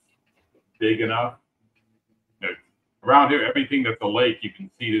that's big enough. Around here, everything that's a lake you can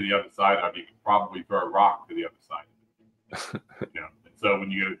see to the other side of. You can probably throw a rock to the other side. And so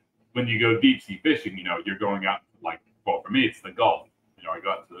when you go deep sea fishing, you're going out for me it's the Gulf. I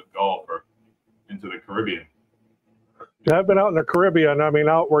go out to the Gulf or into the Caribbean. I've been out in the Caribbean. I mean,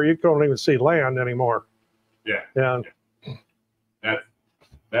 out where you don't even see land anymore. Yeah. And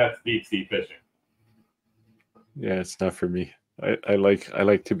that's deep sea fishing. Yeah, it's not for me. I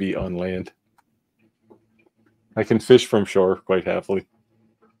like to be on land. I can fish from shore quite happily.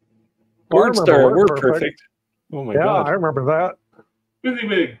 Well, I Word remember star, Word word perfect. Oh my yeah, god! I remember that. Busy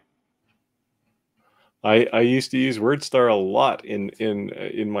big. I used to use WordStar a lot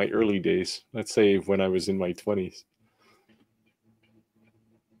in my early days. Let's say when I was in my 20s.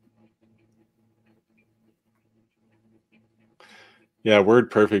 Yeah,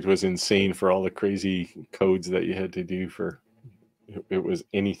 WordPerfect was insane for all the crazy codes that you had to do for. It was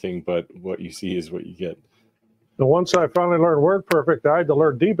anything but what you see is what you get. And once I finally learned WordPerfect, I had to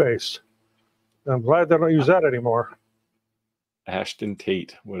learn DBase. I'm glad they don't use that anymore. Ashton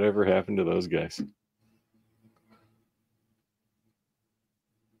Tate, whatever happened to those guys?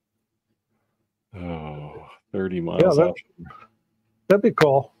 Oh, 30 miles Yeah, off. that'd be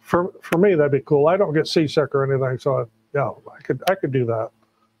cool. For me, that'd be cool. I don't get seasick or anything, so yeah, I could do that.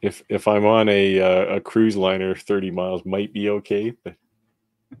 If I'm on a cruise liner, 30 miles might be okay, but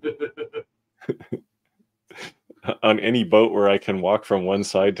on any boat where I can walk from one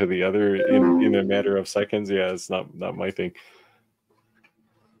side to the other in a matter of seconds, yeah, it's not my thing.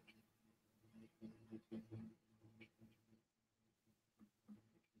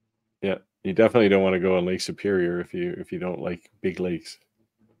 Yeah, you definitely don't want to go on Lake Superior if you don't like big lakes.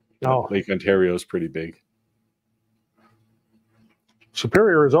 No, Lake Ontario is pretty big.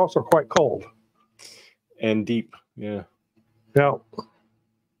 Superior is also quite cold and deep. Yeah. Yeah.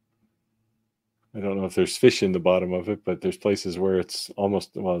 I don't know if there's fish in the bottom of it, but there's places where it's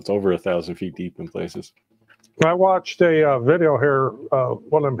almost, well, it's over 1,000 feet deep in places. I watched a video here,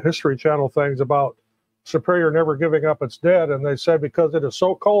 one of them History Channel things about Superior never giving up its dead, and they said because it is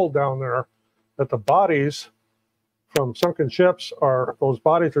so cold down there that the bodies from sunken ships those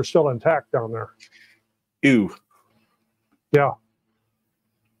bodies are still intact down there. Ew. Yeah.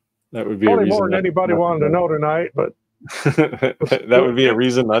 That would be probably a reason more than anybody wanted to know tonight, but that would be a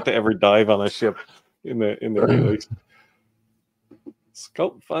reason not to ever dive on a ship in the Great Lakes.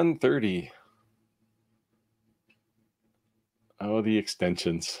 Sculpt Fun 30. Oh, the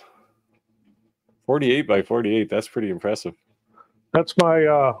extensions. 48 by 48. That's pretty impressive. That's my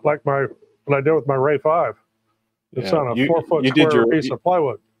what I did with my Ray 5. It's on a 4-foot square piece of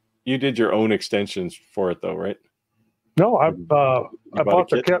plywood. You did your own extensions for it, though, right? No, I bought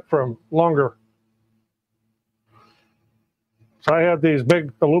the kit from Longer. So I had these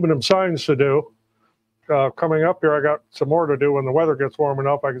big aluminum signs to do. Coming up here, I got some more to do when the weather gets warm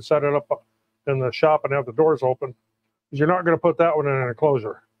enough. I can set it up in the shop and have the doors open. Because you're not going to put that one in an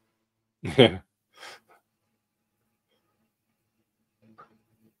enclosure. Yeah.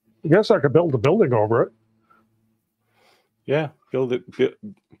 I guess I could build a building over it. Yeah, build it,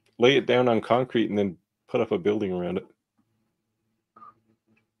 lay it down on concrete, and then put up a building around it.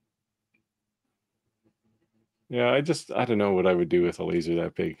 Yeah, I don't know what I would do with a laser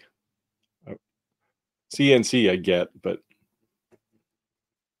that big. CNC I get, but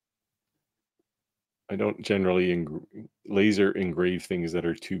I don't generally laser engrave things that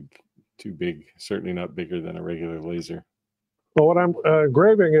are too big. Certainly not bigger than a regular laser. Well, what I'm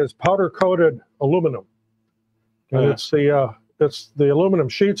engraving is powder coated aluminum, and it's the aluminum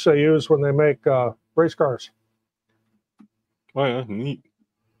sheets they use when they make race cars. Oh yeah, neat.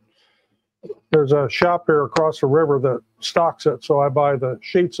 There's a shop here across the river that stocks it, so I buy the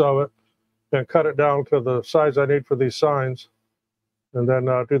sheets of it and cut it down to the size I need for these signs, and then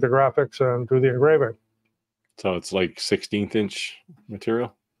do the graphics and do the engraving. So it's like 16th inch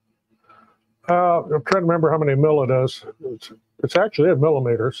material? I'm trying to remember how many mil it is. It's actually in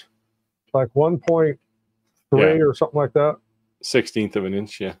millimeters, like 1.3 or something like that. 16th of an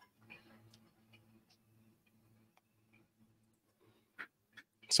inch, yeah.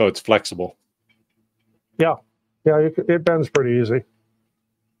 So it's flexible. Yeah, it bends pretty easy.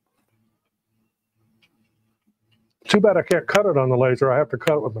 Too bad I can't cut it on the laser. I have to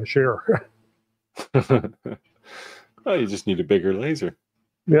cut it with my shear. Well, you just need a bigger laser.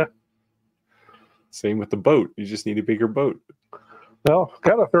 Yeah. Same with the boat. You just need a bigger boat. Well,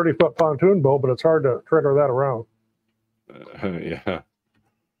 got a 30-foot pontoon boat, but it's hard to trigger that around. Yeah.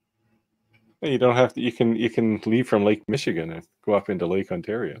 You don't have to. You can leave from Lake Michigan and go up into Lake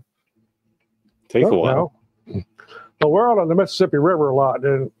Ontario. Take a while. Well, we're out on the Mississippi River a lot,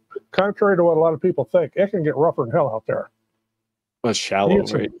 and contrary to what a lot of people think, it can get rougher than hell out there. Well, it's shallow,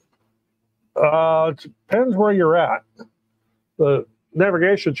 right? It depends where you're at. The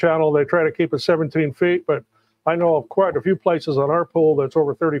navigation channel, they try to keep it 17 feet, but I know of quite a few places on our pool that's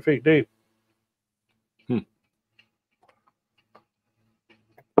over 30 feet deep.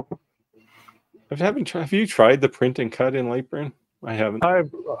 Have you tried the print and cut in Lightburn? I haven't. I've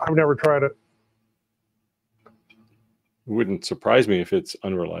never tried it. It wouldn't surprise me if it's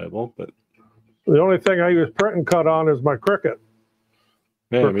unreliable, but The only thing I use print and cut on is my Cricut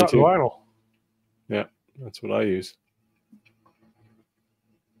yeah, for me cutting too. vinyl. Yeah, that's what I use.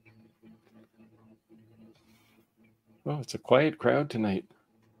 Oh, it's a quiet crowd tonight.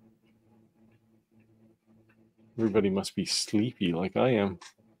 Everybody must be sleepy like I am.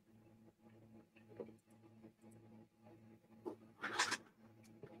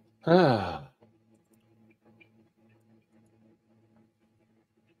 Ah.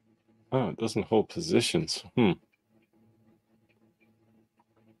 Oh, it doesn't hold positions. Well,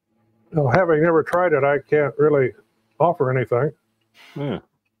 having never tried it, I can't really offer anything. Yeah.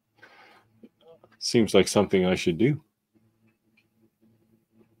 Seems like something I should do.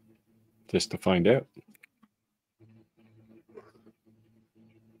 Just to find out.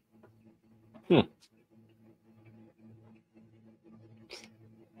 It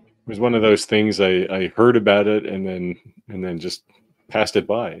was one of those things I heard about it and then just passed it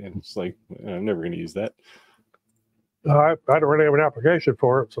by. And it's like, I'm never going to use that. I don't really have an application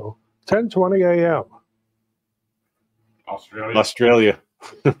for it, so 10:20 a.m. Australia.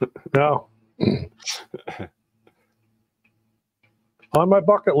 Now, on my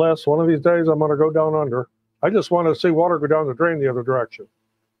bucket list, one of these days I'm going to go down under. I just want to see water go down the drain the other direction.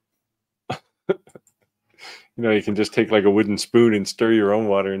 You know, you can just take like a wooden spoon and stir your own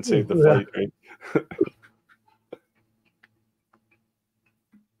water and save the fight,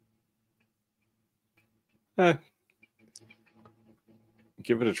 right?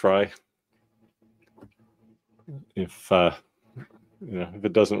 Give it a try. If if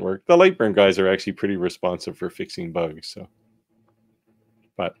it doesn't work, the Lightburn guys are actually pretty responsive for fixing bugs. So,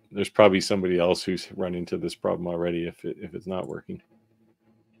 but there's probably somebody else who's run into this problem already if it's not working.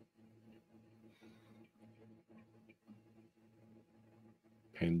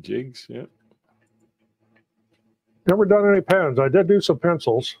 Pen jigs, yeah. Never done any pens. I did do some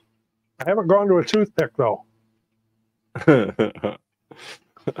pencils. I haven't gone to a toothpick though.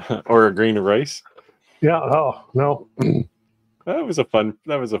 Or a grain of rice. Yeah. Oh no. That was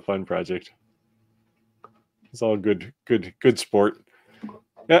a fun project. It's all good sport.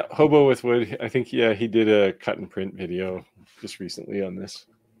 Yeah, Hobo with Wood. I think he did a cut and print video just recently on this,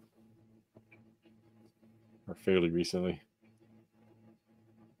 or fairly recently.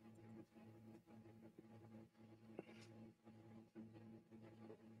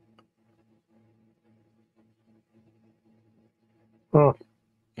 Oh.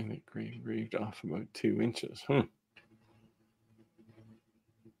 And it engraved off about 2 inches. I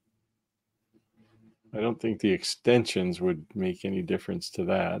don't think the extensions would make any difference to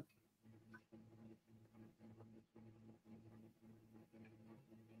that.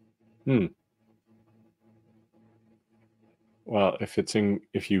 Well,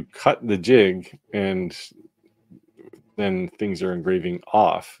 if you cut the jig and then things are engraving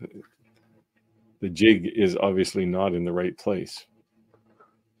off, the jig is obviously not in the right place.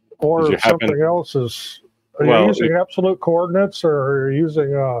 Or something else is. Are you using absolute coordinates, or are you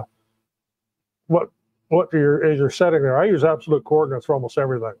using what is your setting there? I use absolute coordinates for almost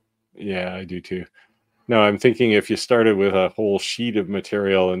everything. Yeah, I do too. No, I'm thinking if you started with a whole sheet of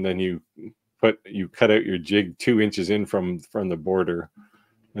material and then you cut out your jig 2 inches in from the border,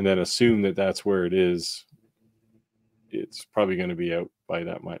 and then assume that that's where it is, it's probably going to be out by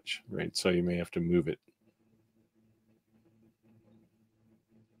that much, right? So you may have to move it.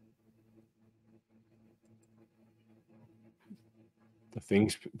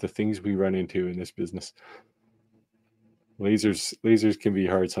 The things we run into in this business. Lasers can be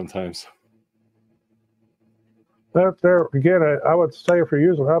hard sometimes. That there again, I would say if you're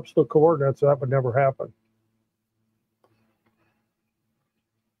using absolute coordinates, that would never happen.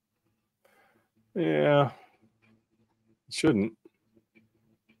 Yeah, it shouldn't.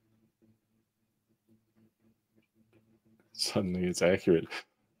 Suddenly it's accurate.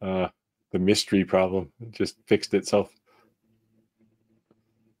 The mystery problem just fixed itself.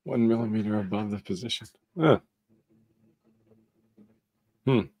 1 millimeter above the position.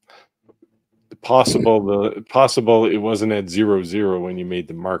 Possible it wasn't at 0, when you made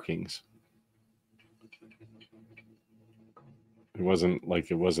the markings. It wasn't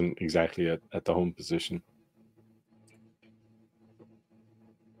exactly at the home position.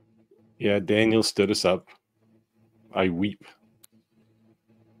 Yeah, Daniel stood us up. I weep.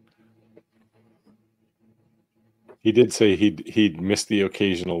 He did say he'd missed the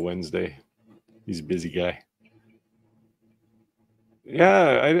occasional Wednesday. He's a busy guy.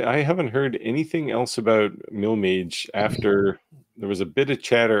 Yeah, I haven't heard anything else about Millmage after there was a bit of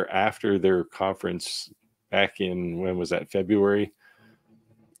chatter after their conference back in, when was that, February?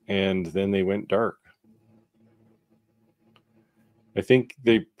 And then they went dark. I think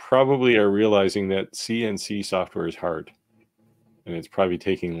they probably are realizing that CNC software is hard, and it's probably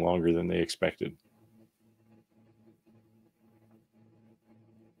taking longer than they expected.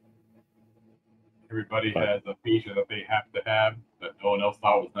 Everybody has a feature that they have to have that no one else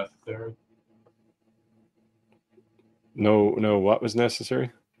thought was necessary. No, what was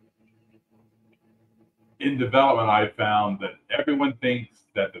necessary? In development, I found that everyone thinks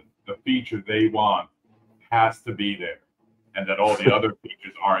that the feature they want has to be there, and that all the other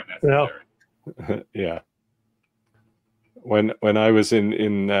features aren't necessary. Yeah. When I was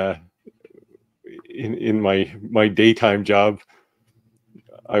in my daytime job,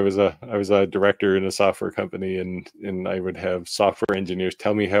 I was a director in a software company, and I would have software engineers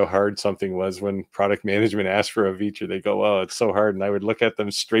tell me how hard something was. When product management asked for a feature, they go, "Oh, it's so hard," and I would look at them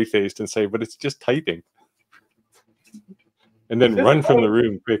straight faced and say, "But it's just typing," and then run from the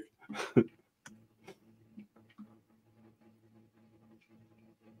room quick.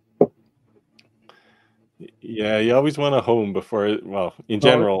 Yeah, you always want a home before, well, in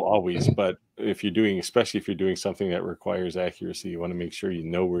general, always, but if you're doing, especially if you're doing something that requires accuracy, you want to make sure you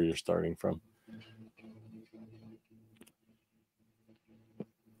know where you're starting from.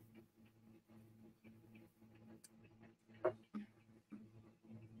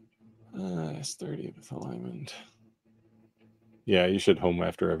 S30 with alignment. Yeah, you should home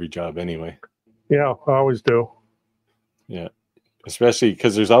after every job anyway. Yeah, I always do. Yeah. Especially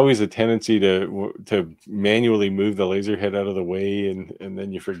because there's always a tendency to manually move the laser head out of the way, and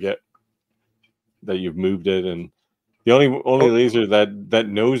then you forget that you've moved it. And the only laser that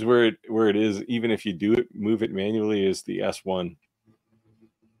knows where it is, even if you move it manually, is the S1,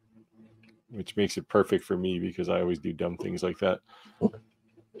 which makes it perfect for me because I always do dumb things like that.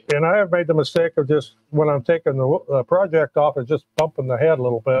 And I have made the mistake of just, when I'm taking the project off, is just bumping the head a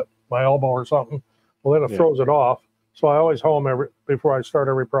little bit, my elbow or something. Well, then it throws it off. So I always home before I start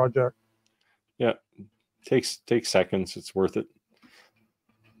every project. Yeah. Takes seconds. It's worth it.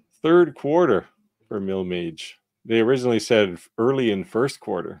 Third quarter for Millmage. They originally said early in first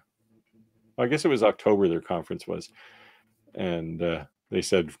quarter. I guess it was October their conference was. And they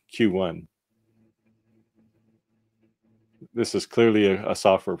said Q1. This is clearly a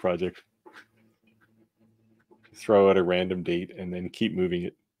software project. Throw out a random date and then keep moving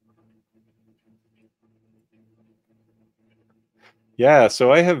it. Yeah,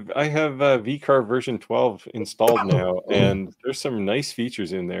 so I have VCarve version 12 installed now, and there's some nice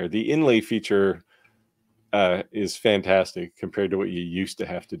features in there. The inlay feature is fantastic compared to what you used to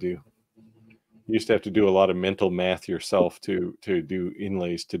have to do. You used to have to do a lot of mental math yourself to do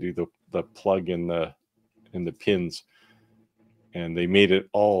inlays, to do the plug in the pins, and they made it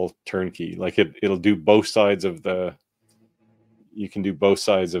all turnkey. Like it'll do both sides of the. You can do both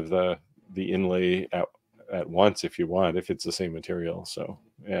sides of the inlay at once if you want, if it's the same material. So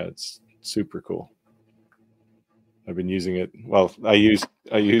yeah, it's super cool. I've been using it. Well, I use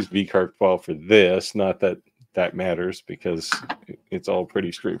VCarve 12 for this. Not that matters because it's all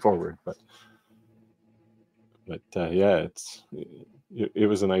pretty straightforward. But yeah, it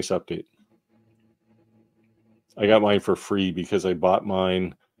was a nice update. I got mine for free because I bought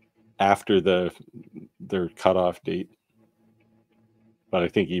mine after their cutoff date. But I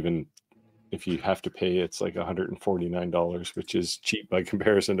think even if you have to pay, it's like $149, which is cheap by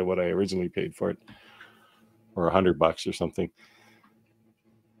comparison to what I originally paid for it, or $100 or something.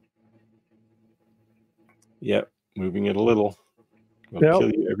 Yep, moving it a little will kill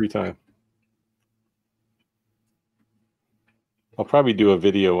you every time. I'll probably do a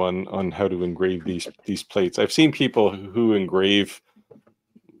video on how to engrave these plates. I've seen people who engrave,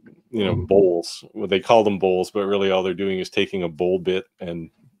 bowls. Well, they call them bowls, but really all they're doing is taking a bowl bit and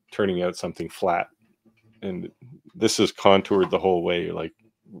turning out something flat. And this is contoured the whole way, like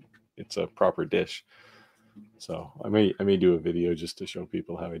it's a proper dish. So I may do a video just to show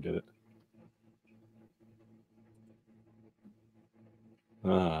people how I did it.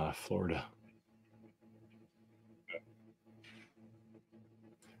 Florida.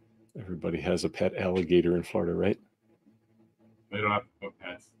 Everybody has a pet alligator in Florida, right? They don't have to put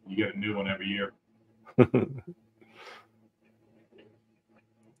pets. You get a new one every year.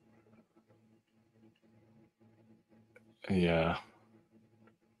 Yeah.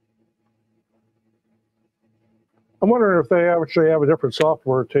 I'm wondering if they actually have a different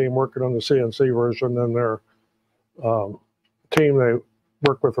software team working on the CNC version than their team they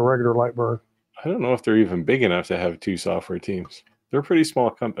work with the regular Lightburn. I don't know if they're even big enough to have two software teams. They're a pretty small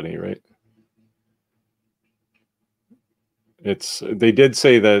company, right? They did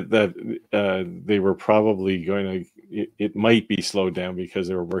say that they were probably going to. It might be slowed down because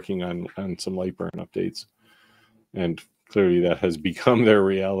they were working on some Lightburn updates, and clearly that has become their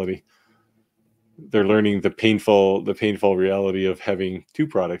reality. They're learning the painful reality of having two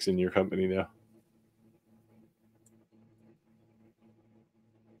products in your company now.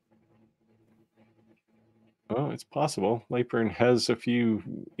 Oh, it's possible. Lightburn has a few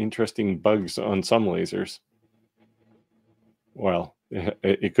interesting bugs on some lasers. Well,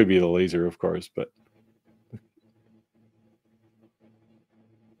 it could be the laser, of course, but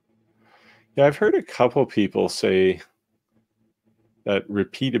yeah, I've heard a couple people say that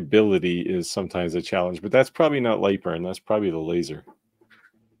repeatability is sometimes a challenge, but that's probably not Lightburn. That's probably the laser.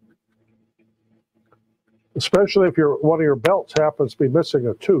 Especially if one of your belts happens to be missing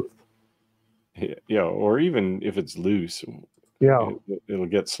a tooth. Yeah, or even if it's loose, yeah, it'll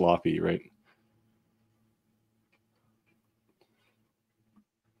get sloppy, right?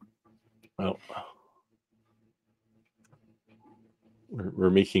 Well, we're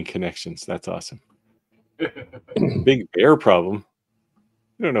making connections. That's awesome. Big bear problem.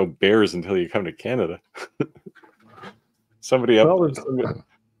 You don't know bears until you come to Canada. Somebody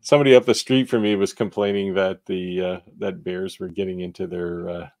up the street from me was complaining that that bears were getting into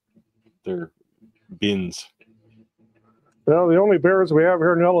their bins. Well, the only bears we have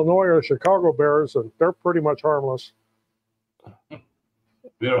here in Illinois are Chicago bears, and they're pretty much harmless.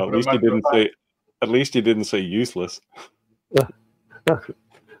 Well, at least you didn't say useless.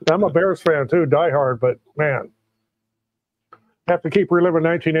 I'm a Bears fan too, diehard, but man, have to keep reliving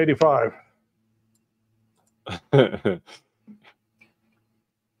 1985. The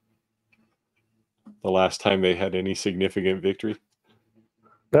last time they had any significant victory.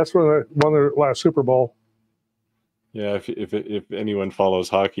 That's when they won their last Super Bowl. Yeah, if anyone follows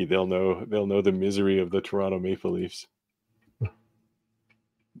hockey, they'll know the misery of the Toronto Maple Leafs.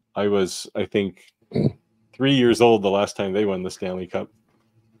 I was, I think, 3 years old the last time they won the Stanley Cup.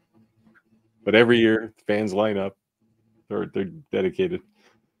 But every year, fans line up. They're dedicated.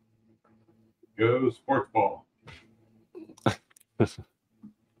 Go sports ball.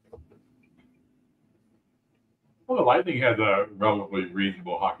 Well, the Lightning has a relatively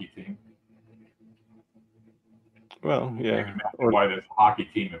reasonable hockey team. Well, yeah. Why there's a hockey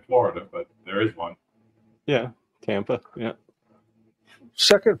team in Florida, but there is one. Yeah, Tampa. Yeah.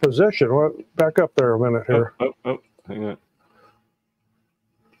 Second position. Well, back up there a minute here. Oh, hang on.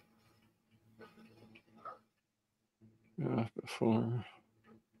 Before.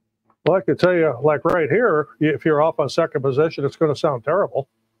 Well, I could tell you, like right here, if you're off on second position, it's going to sound terrible.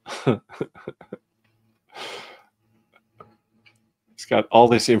 He's got all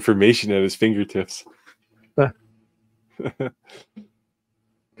this information at his fingertips.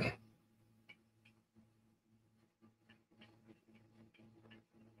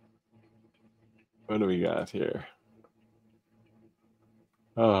 What do we got here?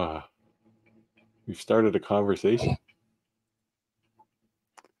 We've started a conversation.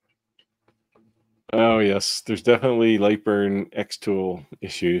 Oh, yes. There's definitely Lightburn X-Tool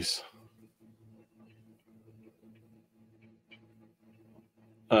issues.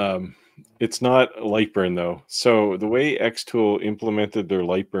 It's not Lightburn, though. So the way X-Tool implemented their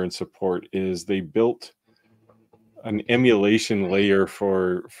Lightburn support is they built an emulation layer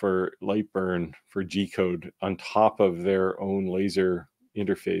for Lightburn for G-code on top of their own laser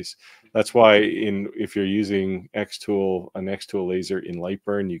interface. That's why if you're using an X-Tool laser in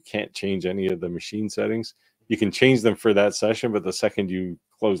Lightburn, you can't change any of the machine settings. You can change them for that session, but the second you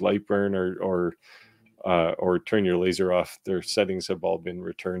close Lightburn or turn your laser off, their settings have all been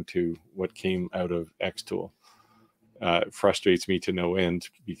returned to what came out of X-Tool. It frustrates me to no end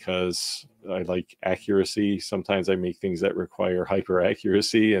because I like accuracy. Sometimes I make things that require hyper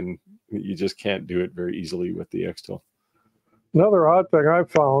accuracy, and you just can't do it very easily with the X-Tool. Another odd thing I've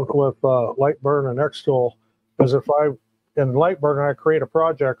found with Lightburn and X-Tool is in Lightburn I create a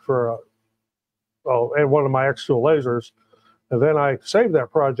project for and one of my X-Tool lasers, and then I save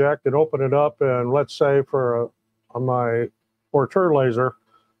that project and open it up, and let's say on my Porteur laser,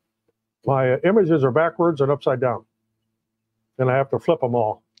 my images are backwards and upside down, and I have to flip them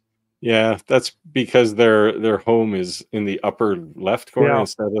all. Yeah, that's because their home is in the upper left corner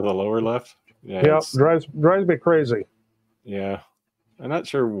instead of the lower left. Yeah, drives me crazy. Yeah, I'm not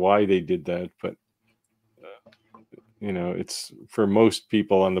sure why they did that, but it's for most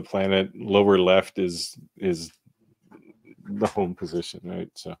people on the planet, lower left is the home position, right?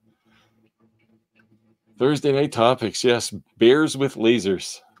 So Thursday night topics, yes, bears with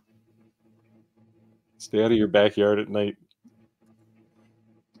lasers. Stay out of your backyard at night.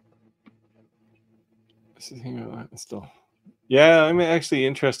 This is still Yeah, I'm actually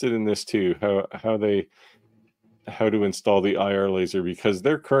interested in this too. How to install the IR laser, because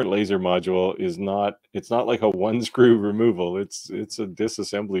their current laser module is not. It's not like a one screw removal. It's a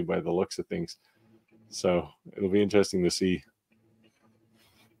disassembly by the looks of things. So it'll be interesting to see.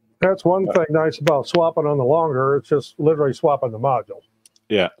 That's one thing nice about swapping on the longer. It's just literally swapping the module.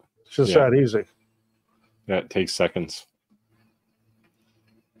 Yeah, It's just that easy. That takes seconds.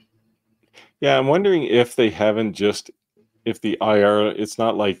 Yeah, I'm wondering if they haven't just, if the IR, it's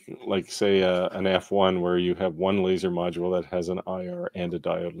not like say an F1 where you have one laser module that has an IR and a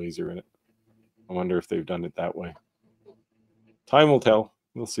diode laser in it. I wonder if they've done it that way. Time will tell.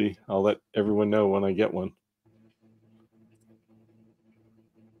 We'll see. I'll let everyone know when I get one.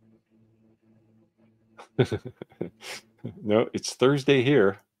 No, it's Thursday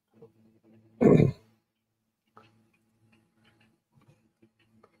here.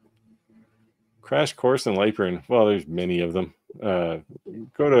 Crash course in Lightburn. Well, there's many of them. Go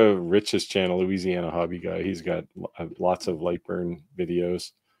to Rich's channel, Louisiana Hobby Guy. He's got lots of Lightburn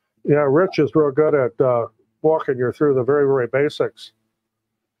videos. Yeah, Rich is real good at walking you through the very, very basics.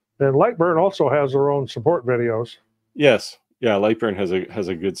 And Lightburn also has their own support videos. Yes. Yeah, Lightburn has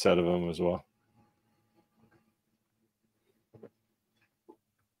a good set of them as well.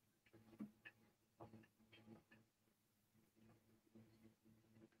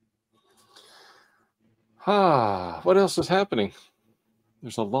 What else is happening?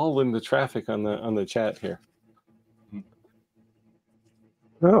 There's a lull in the traffic on the chat here.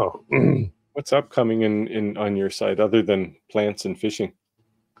 Oh. What's upcoming in on your side other than plants and fishing?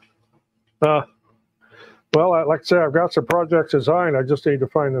 Well, like I say, I've got some projects designed. I just need to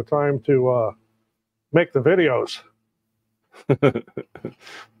find the time to make the videos.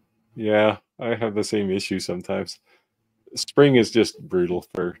 Yeah, I have the same issue sometimes. Spring is just brutal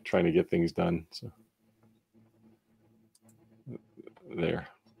for trying to get things done. So there.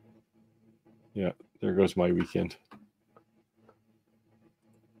 Yeah, there goes my weekend.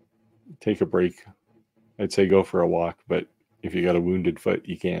 Take a break. I'd say go for a walk, but if you got a wounded foot,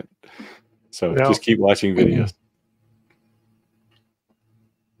 you can't. So just keep watching videos.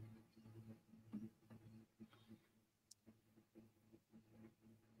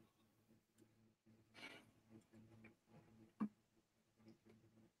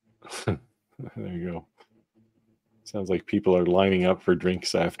 There you go. Sounds like people are lining up for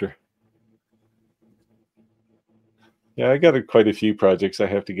drinks after. Yeah, I got quite a few projects I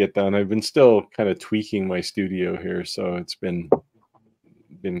have to get done. I've been still kind of tweaking my studio here, so it's been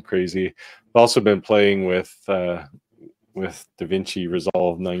crazy. I've also been playing with DaVinci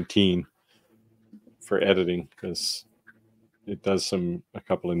Resolve 19 for editing, because it does a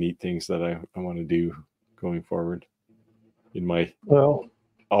couple of neat things that I want to do going forward in my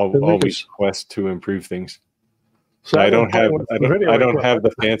always quest to improve things. So I don't have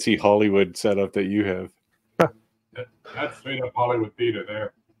the fancy Hollywood setup that you have. That's straight up Hollywood theater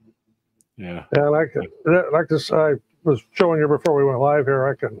there. Yeah. Yeah, like this. I was showing you before we went live here.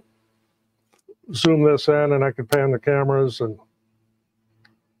 I can zoom this in, and I can pan the cameras and.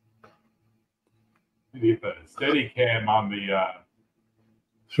 You get the steady cam on the.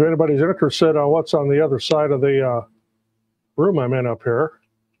 So if anybody's interested on what's on the other side of the room I'm in up here,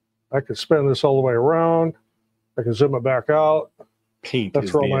 I can spin this all the way around. I can zoom it back out. Paint.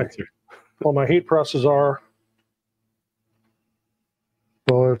 That's where all my heat presses are.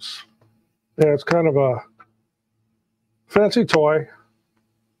 So it's kind of a fancy toy.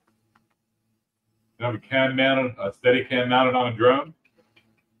 You have a steady cam mounted on a drone.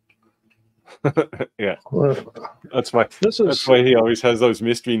 Yeah, that's why he always has those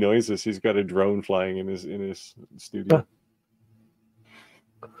mystery noises. He's got a drone flying in his studio.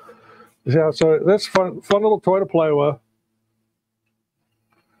 Yeah, so that's fun little toy to play with.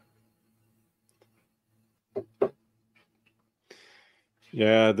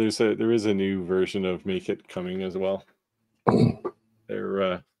 Yeah, there is a new version of Make It coming as well.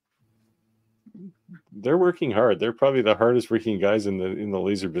 They're working hard. They're probably the hardest working guys in the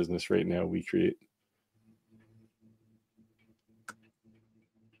laser business right now. We create.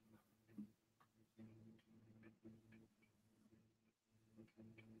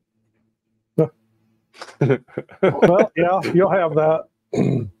 Well, yeah, you'll have that.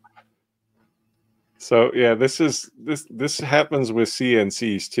 So yeah, this happens with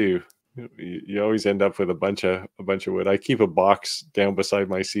CNCs too. You always end up with a bunch of wood. I keep a box down beside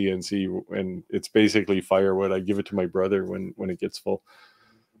my CNC, and it's basically firewood. I give it to my brother when it gets full.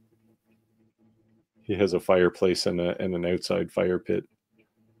 He has a fireplace and an outside fire pit,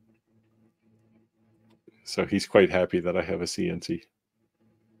 so he's quite happy that I have a CNC.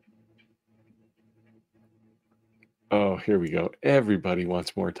 Oh, here we go. Everybody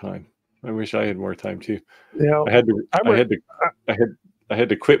wants more time. I wish I had more time too. Yeah, I had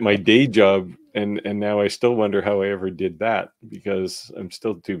to quit my day job, and now I still wonder how I ever did that because I'm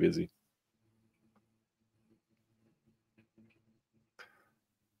still too busy.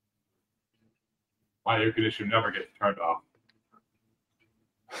 My air conditioner never gets turned off.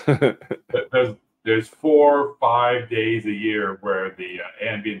 There's 4 or 5 days a year where the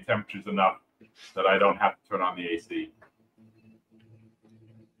ambient temperature is enough that I don't have to turn on the AC.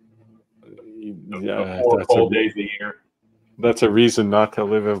 Yeah, 4 cold days a year. That's a reason not to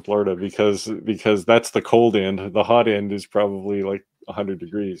live in Florida because that's the cold end. The hot end is probably like 100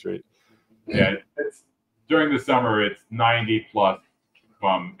 degrees, right? Yeah, it's during the summer it's 90 plus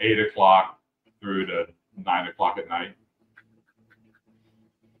from 8 o'clock through to 9 o'clock at night.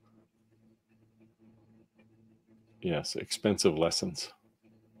 Yes, expensive lessons.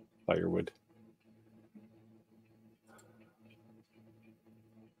 Firewood.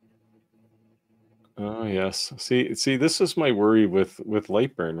 Oh yes. See, this is my worry with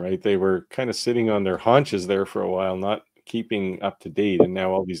Lightburn, right? They were kind of sitting on their haunches there for a while, not keeping up to date, and now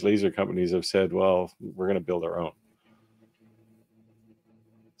all these laser companies have said, "Well, we're going to build our own."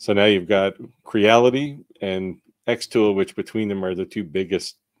 So now you've got Creality and Xtool, which between them are the two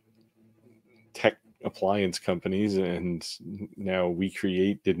biggest tech appliance companies, and now We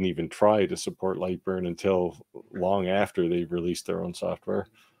Create didn't even try to support Lightburn until long after they released their own software.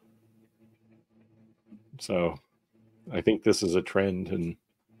 So I think this is a trend, and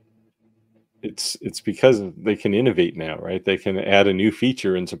it's because they can innovate now, right? They can add a new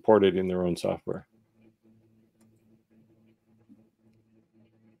feature and support it in their own software.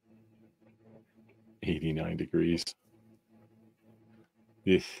 "89 degrees.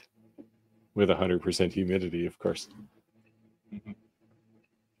 Eesh. With 100% humidity, of course."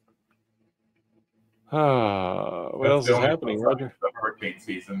 What else is happening, Roger? The hurricane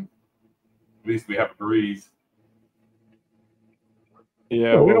season. At least we have a breeze.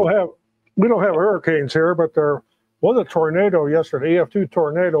 Yeah, well, we don't have hurricanes here, but there was a tornado yesterday, EF2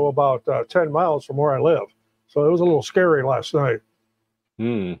 tornado about 10 miles from where I live. So it was a little scary last night.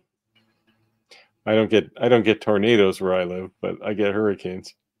 I don't get tornadoes where I live, but I get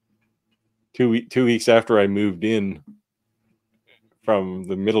hurricanes. 2 weeks after I moved in from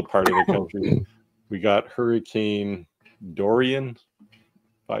the middle part of the country, we got Hurricane Dorian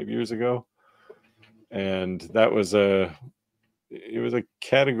 5 years ago, and that was a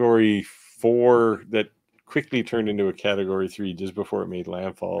Category 4 that quickly turned into a Category 3 just before it made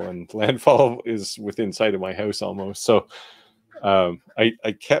landfall, and landfall is within sight of my house almost. So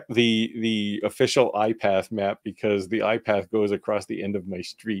I kept the official iPath map because the iPath goes across the end of my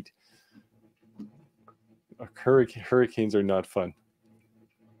street. Hurricanes are not fun.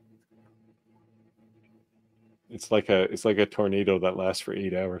 It's like a tornado that lasts for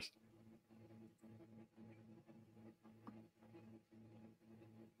 8 hours.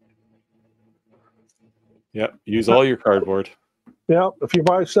 Yeah, use all your cardboard. Yeah, if you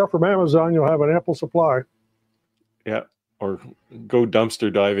buy stuff from Amazon, you'll have an ample supply. Yeah, or go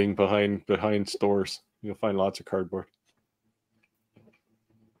dumpster diving behind stores. You'll find lots of cardboard.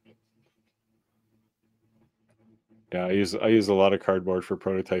 Yeah, I use a lot of cardboard for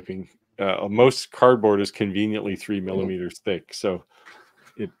prototyping. Most cardboard is conveniently 3 millimeters thick, so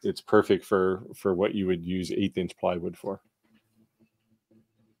it's perfect for what you would use 1/8-inch plywood for.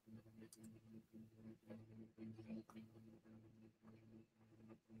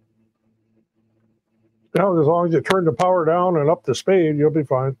 Now, as long as you turn the power down and up the speed, you'll be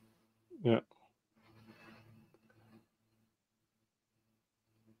fine. Yeah.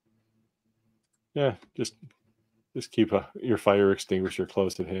 Yeah, just keep your fire extinguisher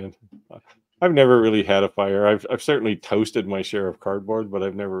close at hand. I've never really had a fire. I've certainly toasted my share of cardboard, but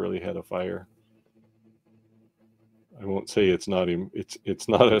I've never really had a fire. I won't say it's not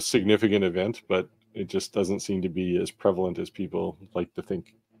a significant event, but it just doesn't seem to be as prevalent as people like to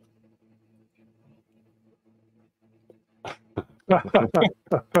think.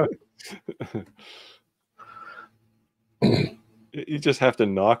 You just have to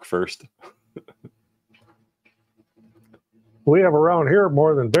knock first. We have around here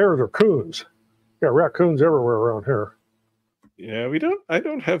more than bears or coons. Yeah, raccoons everywhere around here. Yeah, I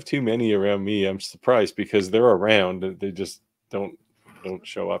don't have too many around me. I'm surprised because they're around. They just don't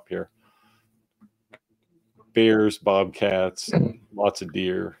show up here. Bears, bobcats, lots of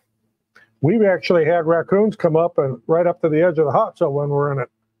deer. We've actually had raccoons come up and right up to the edge of the hot zone when we're in it.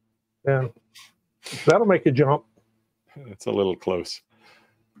 And that'll make you jump. It's a little close.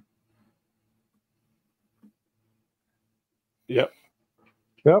 Yep.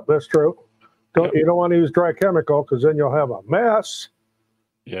 Yep, that's true. You don't want to use dry chemical because then you'll have a mess.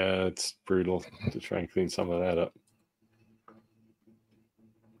 Yeah, it's brutal to try and clean some of that up.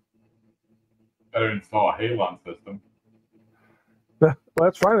 Better install a halon system. Well,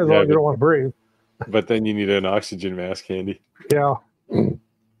 that's fine as long as you don't want to breathe. But then you need an oxygen mask handy. Yeah.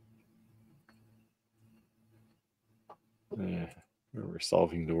 We're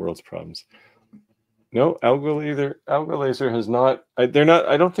solving the world's problems. No, Alga Laser has not. They're not.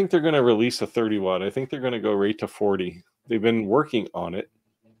 I don't think they're going to release a 30 watt. I think they're going to go right to 40. They've been working on it.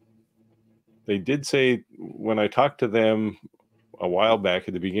 They did say when I talked to them a while back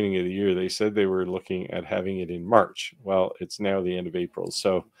at the beginning of the year, they said they were looking at having it in March. Well, it's now the end of April,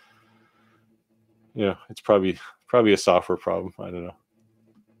 so it's probably a software problem. I don't know,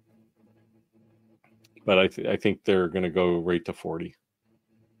 but I think they're going to go right to 40.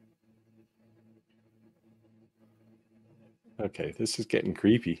 Okay, this is getting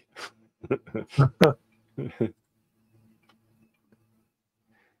creepy.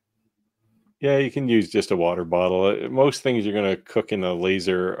 Yeah, you can use just a water bottle. Most things you're going to cook in a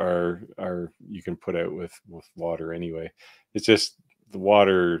laser are you can put out with water anyway. It's just the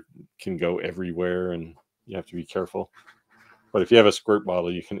water can go everywhere, and you have to be careful. But if you have a squirt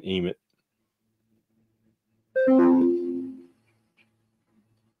bottle, you can aim it.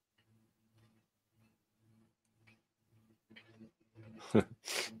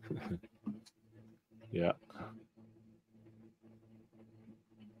 Yeah.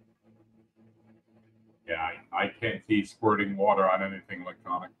 Yeah, I can't see squirting water on anything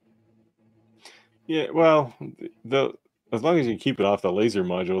electronic. Yeah, well, as long as you keep it off the laser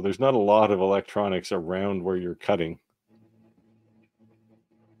module, there's not a lot of electronics around where you're cutting.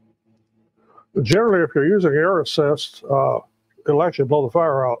 Generally, if you're using air assist, it'll actually blow the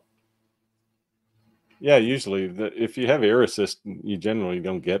fire out. Yeah, usually if you have air assist, you generally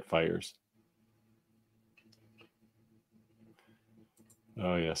don't get fires.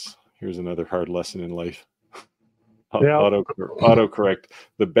 Oh yes, here's another hard lesson in life. Yeah. Autocorrect,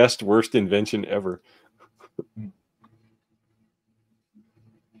 the best worst invention ever.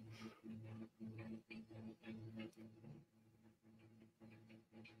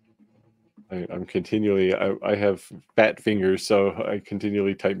 I'm continually. I have fat fingers, so I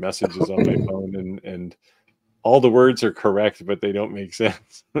continually type messages on my phone, and all the words are correct, but they don't make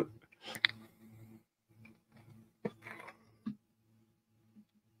sense.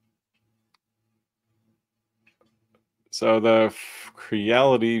 So the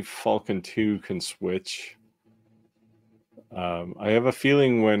Creality Falcon 2 can switch. I have a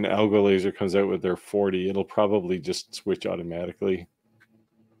feeling when Alga Laser comes out with their 40, it'll probably just switch automatically.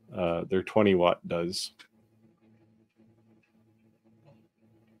 Their 20 watt does.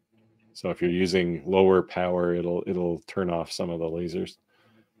 So if you're using lower power, it'll turn off some of the lasers,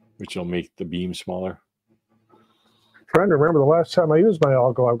 which will make the beam smaller. Trying to remember the last time I used my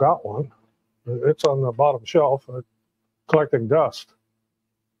Alga. I've got one. It's on the bottom shelf, collecting dust.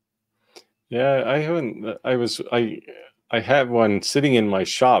 Yeah, I haven't. I have one sitting in my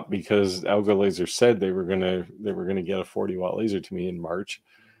shop because Alga Laser said they were gonna get a 40 watt laser to me in March,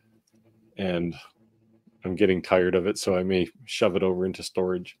 and I'm getting tired of it, so I may shove it over into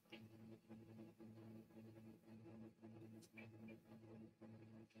storage.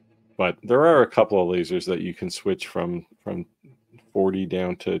 But there are a couple of lasers that you can switch from 40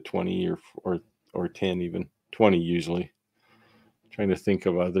 down to 20 or 10, even 20 usually. Trying to think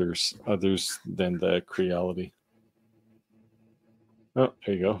of others than the Creality. Oh,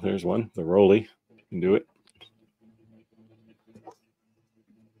 there you go. There's one. The Rolly can do it.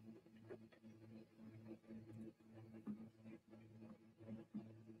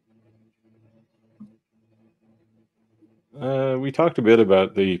 We talked a bit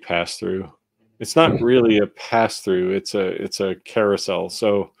about the pass-through. It's not really a pass-through. It's a carousel.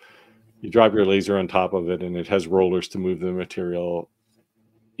 So you drop your laser on top of it, and it has rollers to move the material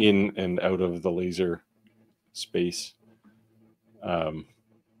in and out of the laser space.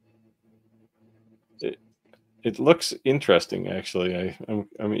 It looks interesting, actually.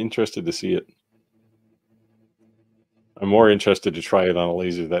 I'm interested to see it. I'm more interested to try it on a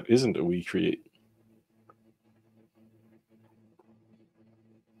laser that isn't a WeCreate.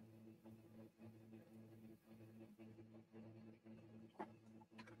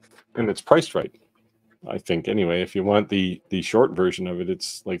 And it's priced right, I think. Anyway, if you want the short version of it,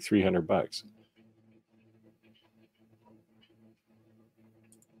 it's like $300.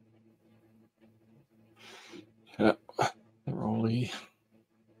 Yeah, Rolly.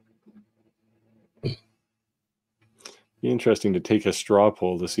 Be interesting to take a straw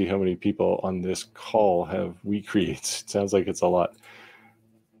poll to see how many people on this call have WeCreates. It sounds like it's a lot.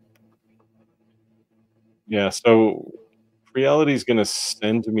 Yeah, so Reality is going to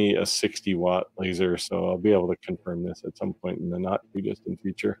send me a 60-watt laser, so I'll be able to confirm this at some point in the not too distant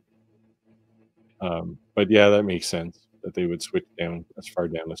future. But yeah, that makes sense that they would switch down as far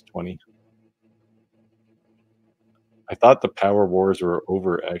down as 20. I thought the power wars were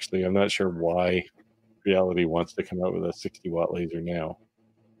over, actually. I'm not sure why Reality wants to come out with a 60-watt laser now.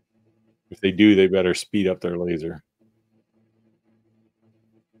 If they do, they better speed up their laser.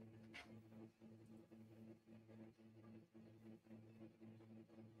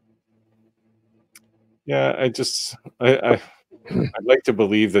 Yeah, I'd like to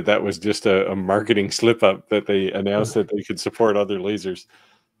believe that that was just a marketing slip up that they announced that they could support other lasers,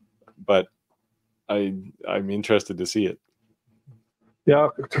 but I'm interested to see it. Yeah,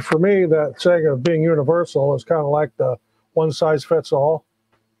 for me, that saying of being universal is kind of like the one size fits all.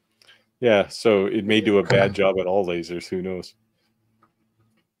 Yeah, so it may do a bad job at all lasers. Who knows?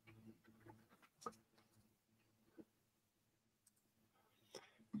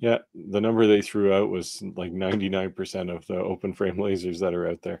 Yeah, the number they threw out was like 99% of the open frame lasers that are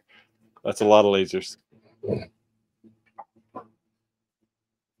out there. That's a lot of lasers.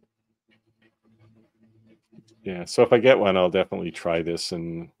 Yeah, so if I get one, I'll definitely try this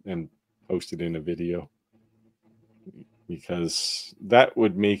and post it in a video, because that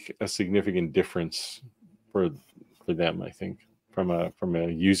would make a significant difference for them, I think, from a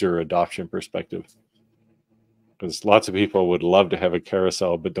user adoption perspective. Because lots of people would love to have a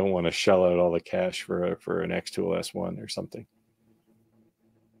carousel, but don't want to shell out all the cash for an X2LS1 or something.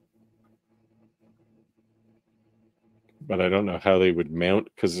 But I don't know how they would mount,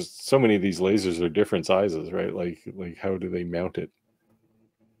 because so many of these lasers are different sizes, right? Like how do they mount it?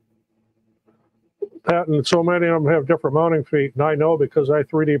 That, and so many of them have different mounting feet, and I know because I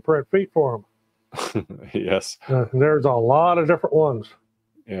 3D print feet for them. Yes. There's a lot of different ones.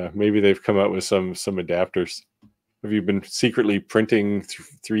 Yeah, maybe they've come out with some adapters. Have you been secretly printing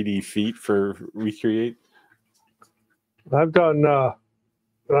 3D feet for Recreate? I've done.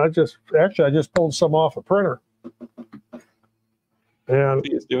 I just pulled some off a printer, and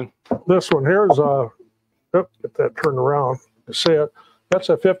this one here's get that turned around to see it. That's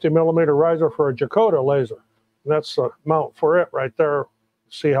a 50 millimeter riser for a Jacoda laser. And that's the mount for it right there.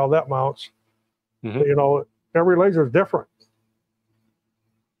 See how that mounts. Mm-hmm. You know, every laser is different.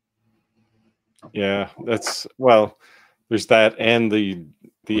 Yeah, there's that, and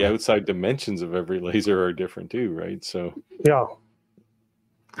the outside dimensions of every laser are different too, right? So yeah,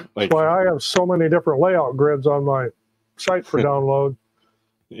 that's why I have so many different layout grids on my site for download.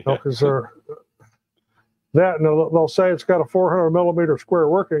 Yeah. Because they're that, and they'll say it's got a 400 millimeter square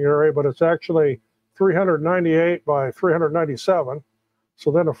working area, but it's actually 398 by 397.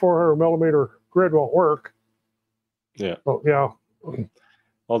 So then a 400 millimeter grid won't work. Yeah. Oh, yeah.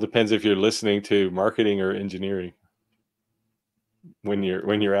 All depends if you're listening to marketing or engineering when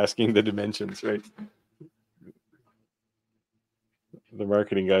you're asking the dimensions, right? The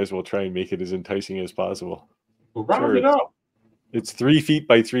marketing guys will try and make it as enticing as possible. Well, round it up. It's 3 feet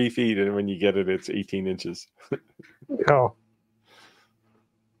by 3 feet, and when you get it, it's 18 inches. Yeah.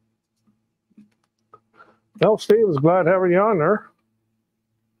 Well, Steve, was glad having you on there.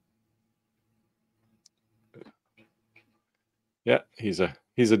 Yeah, he's a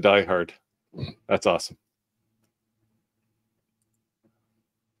diehard. That's awesome.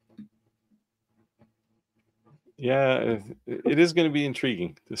 Yeah, it is going to be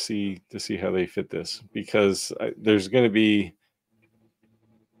intriguing to see how they fit this, because there's going to be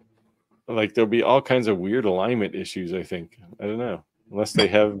there'll be all kinds of weird alignment issues, I think. I don't know, unless they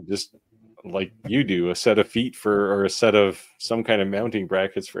have just like you do, a set of feet or a set of some kind of mounting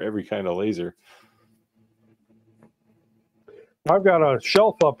brackets for every kind of laser. I've got a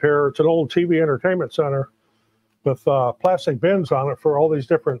shelf up here. It's an old TV entertainment center with plastic bins on it for all these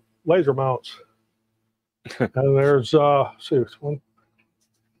different laser mounts. And there's there's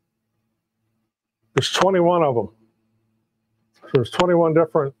 21 of them. So there's 21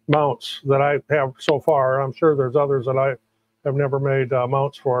 different mounts that I have so far. I'm sure there's others that I have never made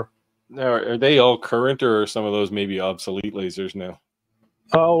mounts for. Now, are they all current, or are some of those maybe obsolete lasers now?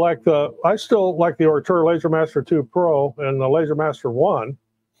 Oh, I still like the Ortur LaserMaster 2 Pro and the LaserMaster 1.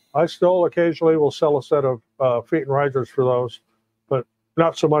 I still occasionally will sell a set of feet and risers for those, but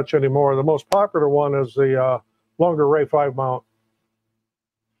not so much anymore. The most popular one is the Longer Ray 5 mount.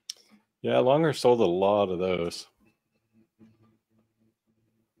 Yeah, Longer sold a lot of those.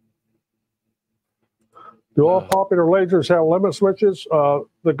 Do all popular lasers have limit switches?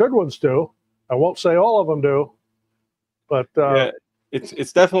 The good ones do. I won't say all of them do, but yeah,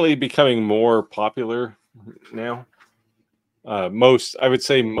 it's definitely becoming more popular now. I would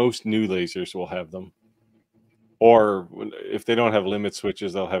say most new lasers will have them. or if they don't have limit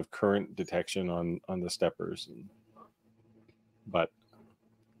switches, they'll have current detection on the steppers. But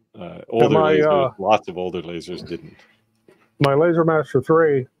older lasers, lots of older lasers didn't. My Laser Master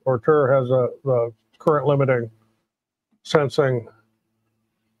 3 or TUR has the current limiting sensing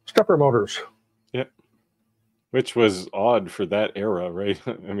stepper motors. Yep. Which was odd for that era, right?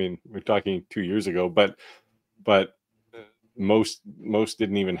 I mean, we're talking 2 years ago, but most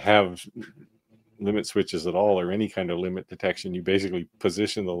didn't even have limit switches at all or any kind of limit detection. You basically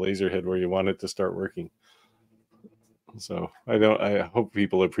position the laser head where you want it to start working. So I hope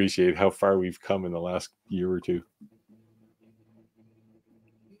people appreciate how far we've come in the last year or two.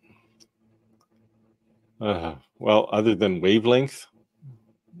 Well, other than wavelength,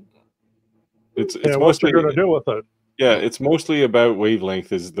 it's what mostly you're going to do with it. Yeah, it's mostly about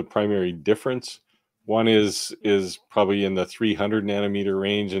wavelength is the primary difference. One is probably in the 300 nanometer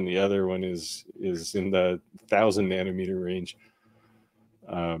range, and the other one is in the 1,000 nanometer range.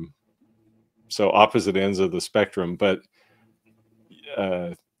 So opposite ends of the spectrum, but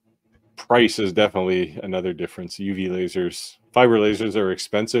price is definitely another difference. UV lasers, fiber lasers are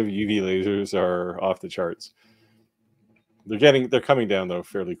expensive. UV lasers are off the charts. They're coming down though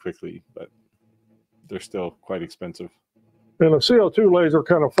fairly quickly, but they're still quite expensive. And a CO2 laser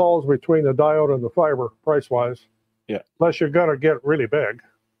kind of falls between the diode and the fiber price-wise. Yeah. Unless you're going to get really big.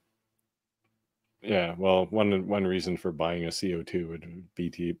 Yeah, well, one reason for buying a CO2 would be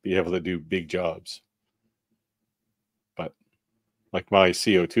to be able to do big jobs. But like my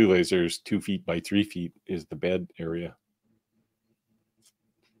CO2 lasers, 2 feet by 3 feet is the bed area,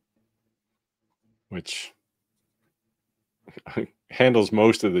 which handles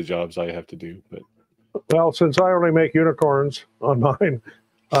most of the jobs I have to do. But well, since I only make unicorns on mine,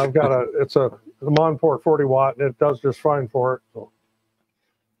 I've got it's a Monport 40 watt, and it does just fine for it. So.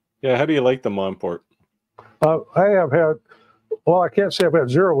 Yeah, how do you like the Monport? I have had, well, I can't say I've had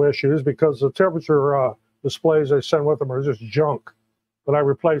zero issues because the temperature displays they send with them are just junk. But I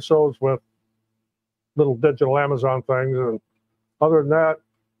replace those with little digital Amazon things. And other than that,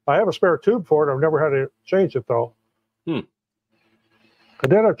 I have a spare tube for it. I've never had to change it, though. I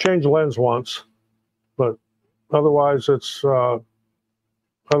did have to change the lens once, but otherwise it's, other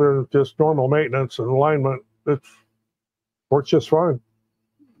than just normal maintenance and alignment, it works just fine.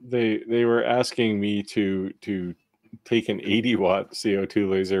 They were asking me to take an 80 watt CO2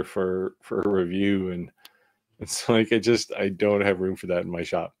 laser for a review, and it's like I don't have room for that in my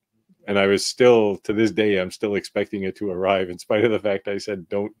shop. And I was still, to this day, I'm still expecting it to arrive in spite of the fact I said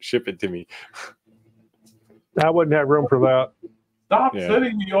don't ship it to me. I wouldn't have room for that. Stop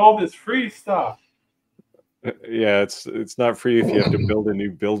sending me all this free stuff. Yeah, it's not free if you have to build a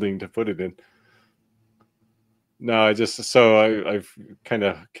new building to put it in. No, I've kind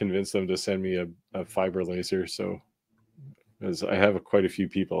of convinced them to send me a fiber laser. So, because I have quite a few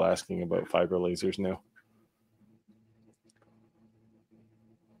people asking about fiber lasers now.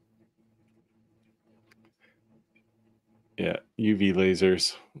 Yeah, UV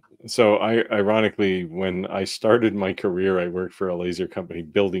lasers. So ironically, when I started my career, I worked for a laser company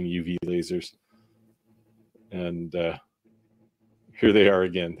building UV lasers. And here they are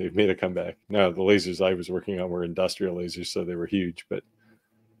again. They've made a comeback. Now, the lasers I was working on were industrial lasers, so they were huge, but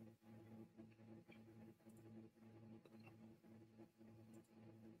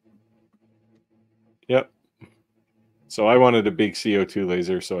yep. So I wanted a big CO2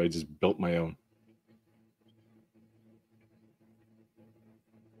 laser, so I just built my own.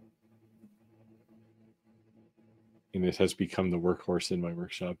 And it has become the workhorse in my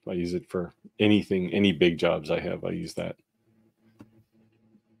workshop. I use it for anything, any big jobs I have, I use that.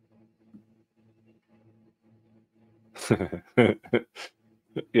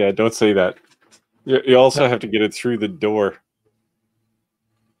 Yeah, don't say that. You also have to get it through the door.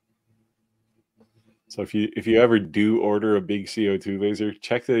 So if you ever do order a big CO2 laser,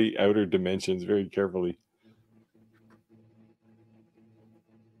 check the outer dimensions very carefully.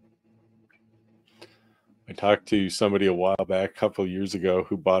 I talked to somebody a while back, a couple of years ago,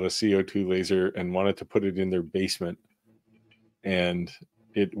 who bought a CO2 laser and wanted to put it in their basement, and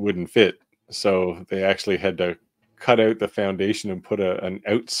it wouldn't fit. So they actually had to cut out the foundation and put an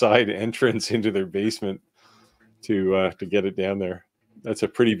outside entrance into their basement to get it down there. That's a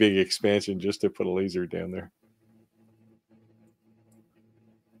pretty big expansion just to put a laser down there.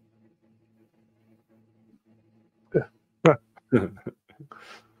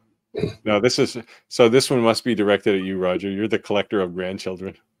 No, this one must be directed at you, Roger. You're the collector of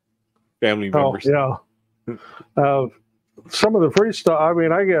grandchildren, family members. Oh, yeah. Some of the free stuff, I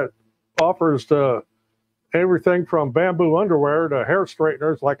mean, I get offers to everything from bamboo underwear to hair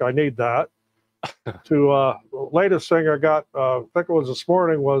straighteners, like I need that. to the latest thing I got, I think it was this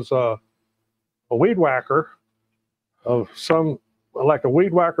morning, was a weed whacker of some, like a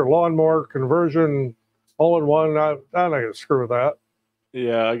weed whacker lawnmower conversion, all in one. I'm not gonna screw with that.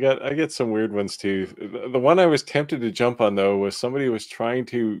 Yeah, I get some weird ones too. The one I was tempted to jump on though was somebody was trying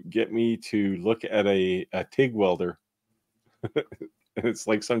to get me to look at a TIG welder. It's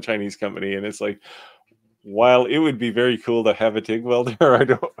like some Chinese company, and it's like, while it would be very cool to have a TIG welder,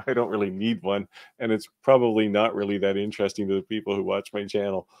 I don't really need one, and it's probably not really that interesting to the people who watch my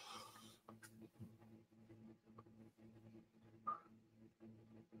channel.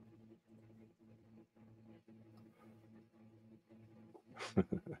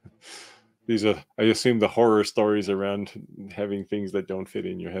 These are, I assume, the horror stories around having things that don't fit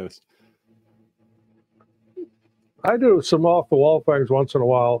in your house. I do some off the wall things once in a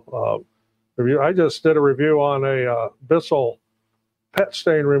while. I just did a review on a Bissell pet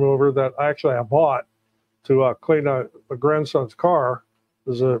stain remover that actually I bought to clean a grandson's car.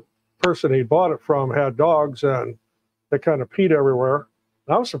 There's a person he bought it from had dogs, and they kind of peed everywhere.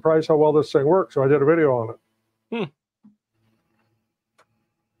 And I was surprised how well this thing works, so I did a video on it.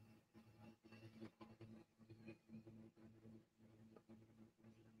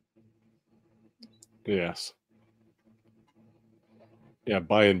 Yes. Yeah,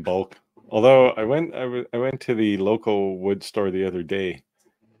 buy in bulk. Although I went to the local wood store the other day,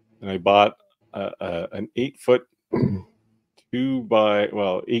 and I bought an 8-foot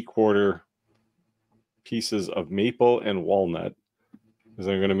 8-quarter pieces of maple and walnut, because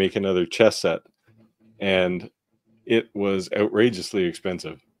I'm going to make another chess set, and it was outrageously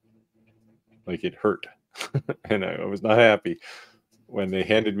expensive. Like, it hurt, and I was not happy when they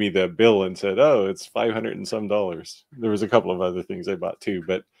handed me the bill and said, "Oh, it's $500 and some." There was a couple of other things I bought too,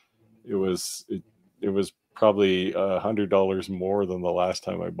 but it was probably $100 more than the last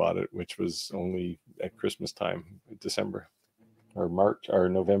time I bought it, which was only at Christmas time, December or March or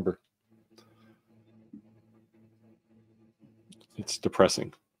November. It's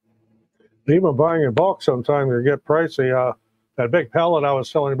depressing. Even buying in bulk sometimes you get pricey. That big pallet I was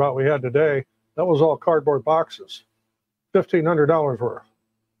telling you about we had today, that was all cardboard boxes, $1,500 worth.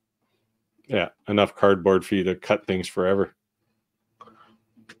 Yeah, enough cardboard for you to cut things forever.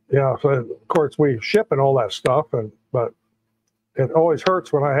 Yeah, so of course we ship and all that stuff, but it always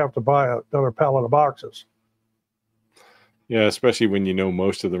hurts when I have to buy another pallet of boxes. Yeah, especially when you know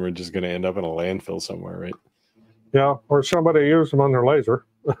most of them are just going to end up in a landfill somewhere, right? Yeah, or somebody used them on their laser.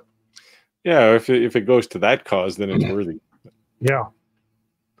 Yeah, if it goes to that cause, then it's worthy. Yeah.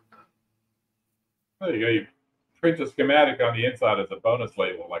 There you go. You print a schematic on the inside as a bonus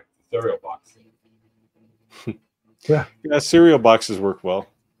label, like the cereal box. Yeah, cereal boxes work well.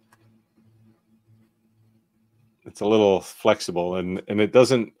 It's a little flexible, and it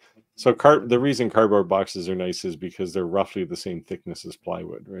doesn't. So the reason cardboard boxes are nice is because they're roughly the same thickness as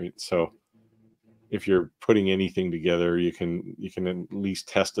plywood, right? So if you're putting anything together, you can at least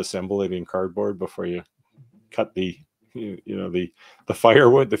test assemble it in cardboard before you cut the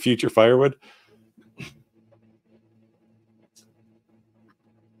firewood, the future firewood.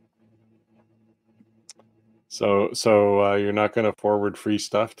 So you're not going to forward free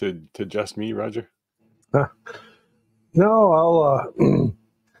stuff to just me, Roger? No, I'll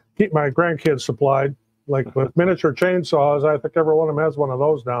keep my grandkids supplied. Like with miniature chainsaws, I think every one of them has one of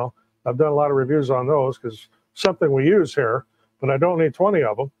those now. I've done a lot of reviews on those because something we use here, but I don't need 20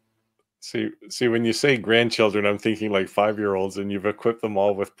 of them. See, when you say grandchildren, I'm thinking like 5-year-olds, and you've equipped them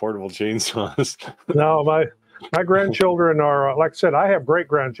all with portable chainsaws. No, my grandchildren are, like I said, I have great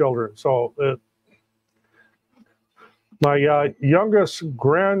grandchildren. So my youngest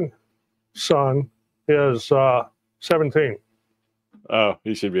grandson is 17. Oh,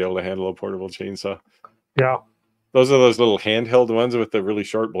 he should be able to handle a portable chainsaw. Yeah. Those are those little handheld ones with the really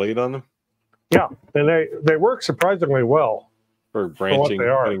short blade on them? Yeah, and they work surprisingly well. For branching, for what they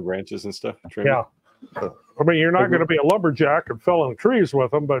are. cutting branches and stuff? Trimming. Yeah. I mean, you're not going to be a lumberjack and felling trees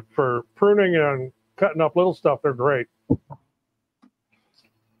with them, but for pruning and cutting up little stuff, they're great.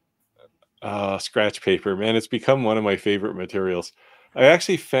 Scratch paper, man, it's become one of my favorite materials. I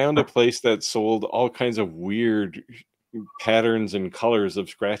actually found a place that sold all kinds of weird patterns and colors of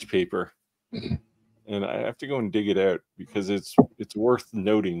scratch paper, and I have to go and dig it out because it's worth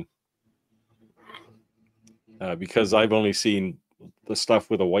noting, because I've only seen the stuff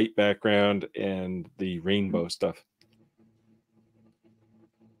with a white background and the rainbow stuff.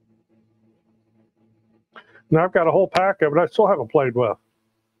 Now I've got a whole pack of it I still haven't played with.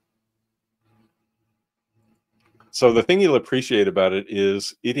 So the thing you'll appreciate about it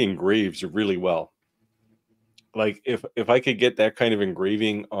is it engraves really well. Like if I could get that kind of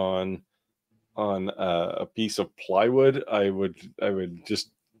engraving on on a piece of plywood, I would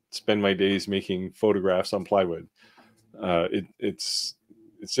just spend my days making photographs on plywood. It's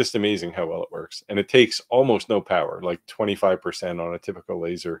just amazing how well it works, and it takes almost no power, like 25% on a typical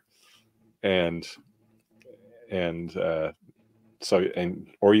laser, and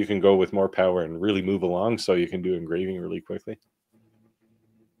or you can go with more power and really move along, so you can do engraving really quickly,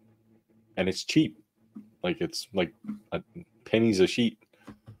 and it's cheap. Like it's like pennies a sheet.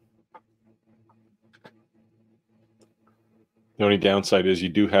 The only downside is you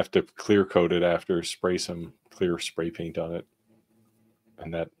do have to clear coat it after, spray some clear spray paint on it,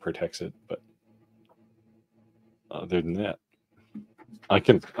 and that protects it. But other than that, I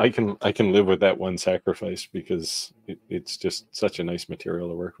can live with that one sacrifice, because it's just such a nice material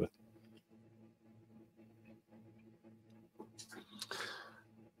to work with.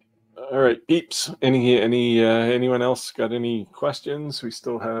 All right, peeps. Anyone else got any questions? We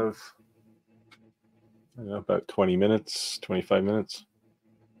still have about 20 minutes, 25 minutes.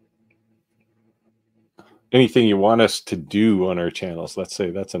 Anything you want us to do on our channels? Let's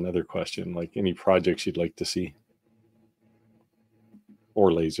say that's another question. Like any projects you'd like to see,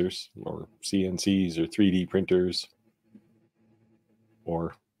 or lasers, or CNCs, or 3D printers,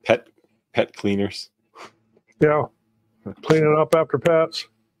 or pet cleaners. Yeah, cleaning up after pets.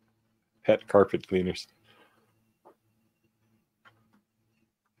 Pet carpet cleaners.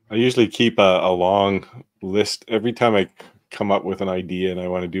 I usually keep a long list every time I come up with an idea and I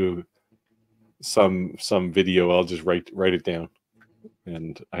want to do some video. I'll just write it down,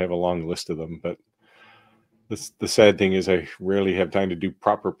 and I have a long list of them. But the sad thing is I rarely have time to do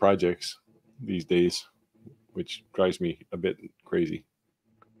proper projects these days, which drives me a bit crazy,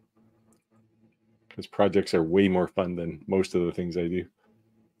 because projects are way more fun than most of the things I do.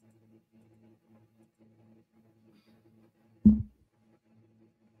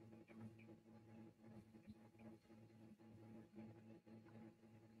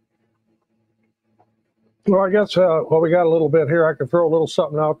 Well, I guess we got a little bit here. I can throw a little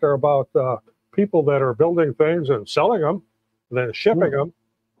something out there about people that are building things and selling them, and then shipping them.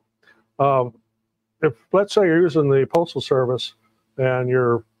 If let's say you're using the postal service and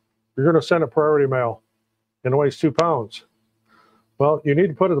you're going to send a priority mail and it weighs 2 pounds, well, you need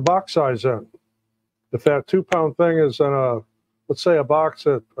to put the box size in. If that 2 pound thing is in let's say a box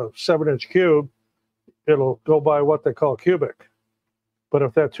at a 7-inch cube, it'll go by what they call cubic. But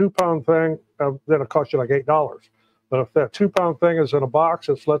if that 2 pound thing, then it'll cost you like $8. But if that 2 pound thing is in a box,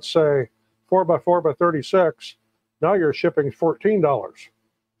 it's, let's say 4x4 by 36, now you're shipping $14.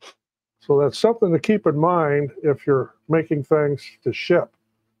 So that's something to keep in mind if you're making things to ship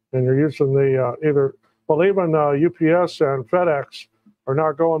and you're using the even UPS and FedEx are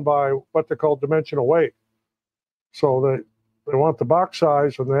not going by what they call dimensional weight. So they want the box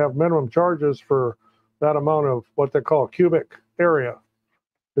size, and they have minimum charges for that amount of what they call cubic area.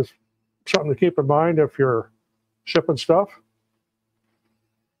 Is something to keep in mind if you're shipping stuff.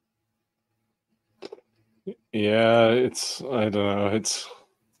 Yeah, I don't know.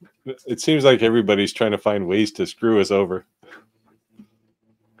 It seems like everybody's trying to find ways to screw us over.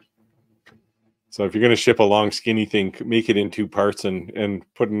 So if you're going to ship a long skinny thing, make it in 2 parts and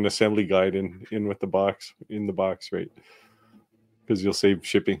put an assembly guide in with the box, right? Because you'll save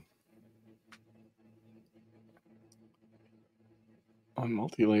shipping. On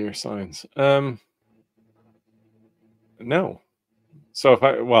multi-layer signs. No. So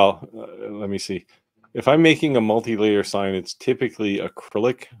let me see. If I'm making a multi-layer sign, it's typically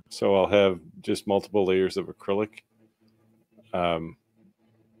acrylic. So I'll have just multiple layers of acrylic. I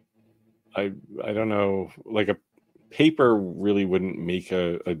don't know, like a paper really wouldn't make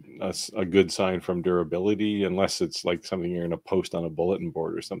a good sign from durability, unless it's like something you're going to post on a bulletin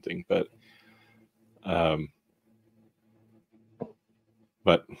board or something. But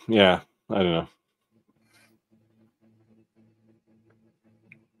yeah, I don't know.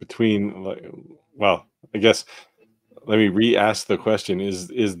 I guess let me re-ask the question: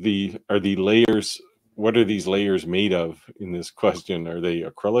 are the layers? What are these layers made of in this question? Are they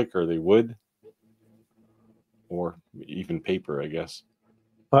acrylic? Are they wood? Or even paper, I guess.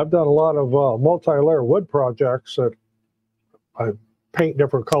 I've done a lot of multi-layer wood projects that I paint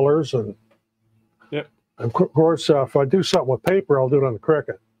different colors, and of course, if I do something with paper, I'll do it on the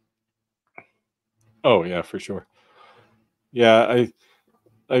Cricut. Oh yeah, for sure. Yeah,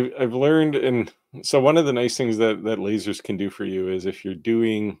 I've learned, and so one of the nice things that lasers can do for you is if you're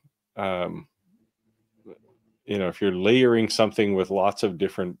doing, if you're layering something with lots of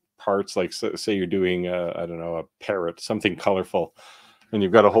different parts, like say you're doing I don't know, a parrot, something colorful, and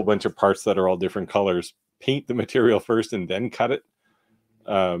you've got a whole bunch of parts that are all different colors, paint the material first and then cut it.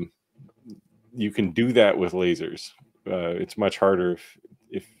 you can do that with lasers. It's much harder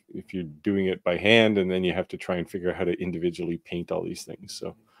if you're doing it by hand, and then you have to try and figure out how to individually paint all these things.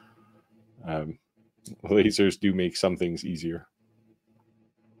 So lasers do make some things easier.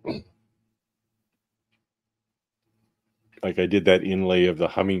 Like I did that inlay of the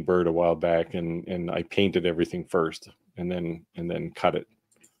hummingbird a while back, and I painted everything first, and then cut it.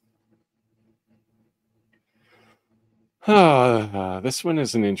 This one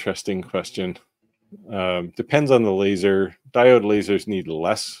is an interesting question. Depends on the laser. Diode lasers need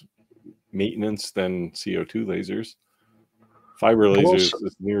less maintenance than CO2 lasers. Fiber lasers,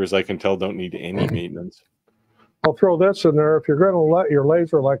 as near as I can tell, don't need any maintenance. I'll throw this in there. If you're going to let your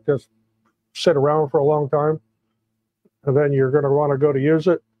laser like this sit around for a long time, and then you're going to want to go to use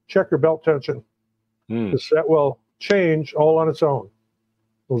it, check your belt tension. Because that will change all on its own.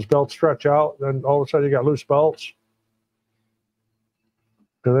 Those belts stretch out, then all of a sudden you got loose belts.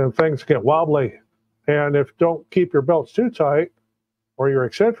 And then things get wobbly. And if you don't keep your belts too tight, or your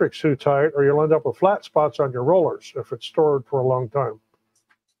eccentrics too tight, or you'll end up with flat spots on your rollers if it's stored for a long time.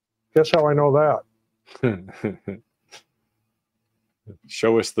 Guess how I know that?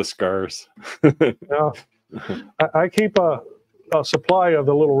 Show us the scars. Yeah. I keep a supply of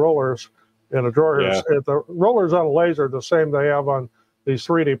the little rollers in a drawer. Yeah. The rollers on a laser are the same they have on these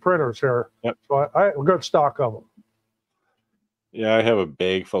 3D printers here. Yep. So I have a good stock of them. Yeah, I have a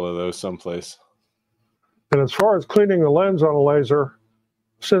bag full of those someplace. And as far as cleaning the lens on a laser,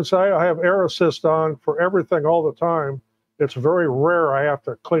 since I have air assist on for everything all the time, it's very rare I have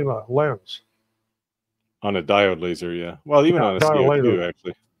to clean a lens. On a diode laser, yeah. Well, even on a diode CO2, laser.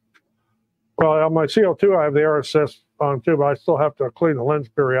 actually. Well, on my CO2, I have the air assist on too, but I still have to clean the lens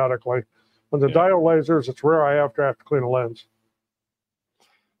periodically. On the diode lasers, it's rare I have to clean a lens.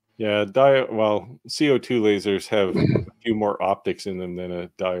 Yeah, CO2 lasers have a few more optics in them than a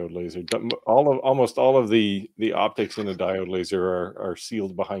diode laser. Almost all of the optics in a diode laser are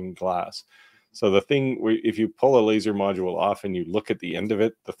sealed behind glass. So the thing, if you pull a laser module off and you look at the end of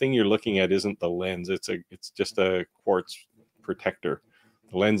it, the thing you're looking at isn't the lens. It's just a quartz protector.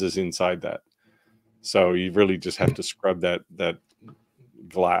 The lens is inside that. So you really just have to scrub that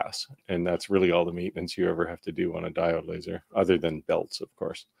glass, and that's really all the maintenance you ever have to do on a diode laser, other than belts, of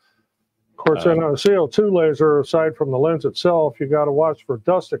course. Of course, in a CO2 laser, aside from the lens itself, you got to watch for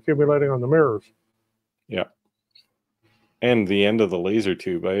dust accumulating on the mirrors. Yeah. And the end of the laser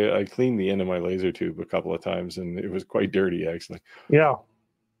tube. I cleaned the end of my laser tube a couple of times, and it was quite dirty, actually. Yeah.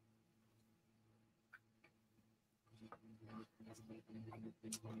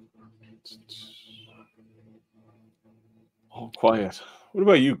 All quiet. What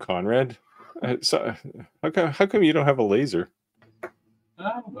about you, Conrad? So, how come you don't have a laser?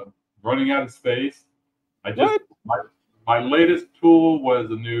 I don't know. Running out of space. My latest tool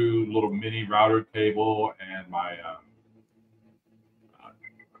was a new little mini router cable, and my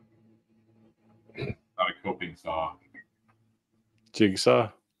not a coping saw.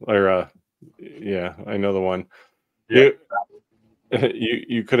 Jigsaw? Or yeah, I know the one. Yeah.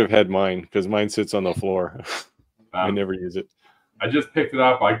 You could have had mine, because mine sits on the floor. I never use it. I just picked it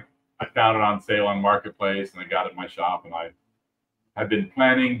up. I found it on sale on Marketplace, and I got it in my shop, and I have been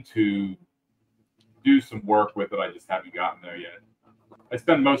planning to do some work with it. I just haven't gotten there yet. I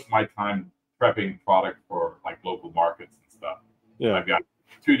spend most of my time prepping product for like local markets and stuff. Yeah. I've got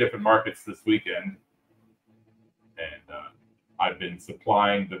 2 different markets this weekend, and I've been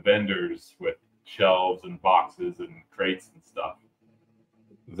supplying the vendors with shelves and boxes and crates and stuff.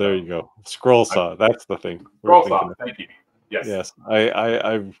 There you go. Scroll saw. That's the thing. Scroll saw. Thank you. Yes. Yes.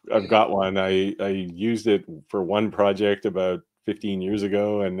 I've got one. I used it for one project about 15 years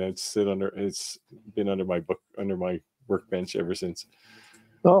ago, and it's been under my workbench ever since.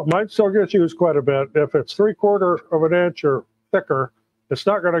 Well, mine still gets used quite a bit. If it's 3/4 of an inch or thicker, it's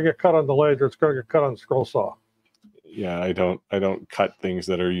not going to get cut on the laser. It's going to get cut on the scroll saw. Yeah, I don't cut things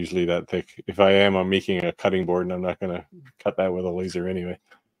that are usually that thick. If I am, I'm making a cutting board, and I'm not going to cut that with a laser anyway.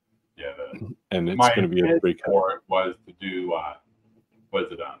 Yeah. And it's going to be a great cut. For it was to do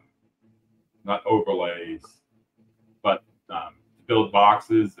not overlays, but to build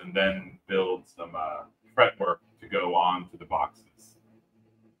boxes and then build some fretwork to go on to the boxes.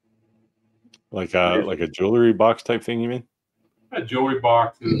 Like a jewelry box type thing, you mean? Jewelry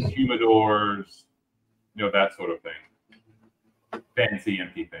boxes, humidors, that sort of thing. Fancy,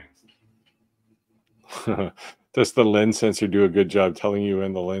 empty things. Does the lens sensor do a good job telling you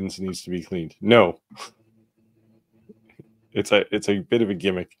when the lens needs to be cleaned? No. It's a bit of a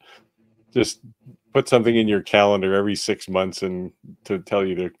gimmick. Just put something in your calendar every 6 months and to tell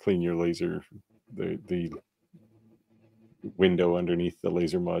you to clean your laser, the window underneath the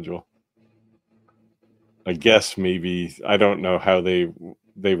laser module. I guess maybe, I don't know how they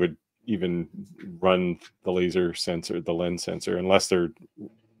would even run the laser sensor, the lens sensor, unless they're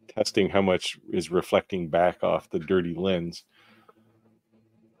testing how much is reflecting back off the dirty lens.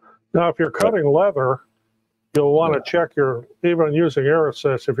 Now, if you're cutting leather, you'll want to check your, even using air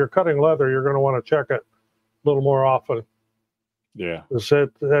assist, if you're cutting leather, you're going to want to check it a little more often. Yeah.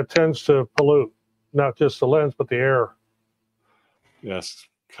 That tends to pollute not just the lens, but the air. Yes,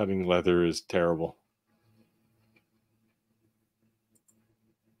 cutting leather is terrible.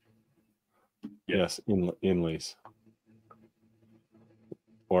 Yes, inlays.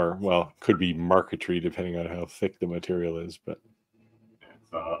 Or, well, could be marquetry depending on how thick the material is, but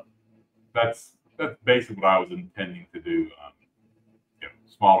that's basically what I was intending to do.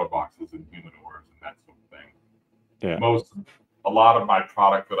 Smaller boxes and humidors and that sort of thing. Yeah. A lot of my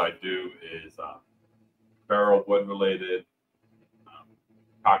product that I do is barrel wood related,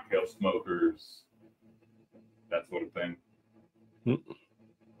 cocktail smokers, that sort of thing.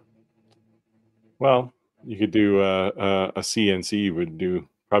 Well, you could do a CNC would do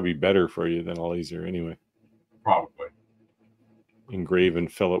probably better for you than a laser anyway. Probably. Engrave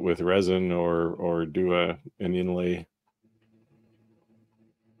and fill it with resin, or do an inlay.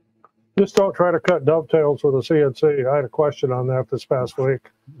 Just don't try to cut dovetails with a CNC. I had a question on that this past week.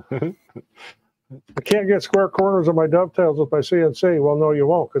 I can't get square corners of my dovetails with my CNC. Well, no, you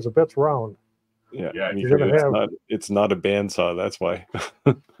won't, because the bit's round. Yeah, you're gonna it's not a bandsaw. That's why.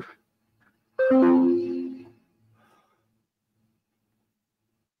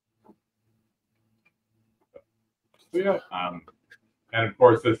 Yeah. And of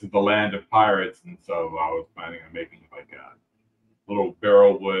course, this is the land of pirates, and so I was planning on making like a little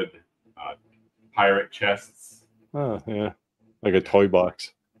barrel wood pirate chests. Oh yeah, like a toy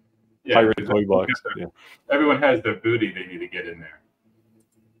box. Yeah, pirate toy box. Yeah. Everyone has their booty they need to get in there.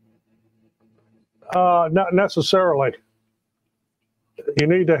 Not necessarily. You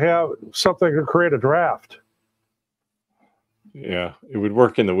need to have something to create a draft. Yeah, it would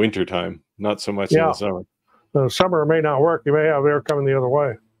work in the wintertime, not so much in the summer. The summer may not work. You may have air coming the other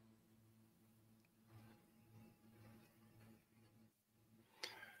way.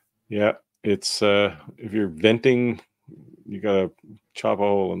 Yeah, it's if you're venting, you gotta chop a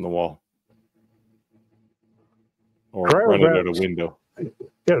hole in the wall or run it out a window.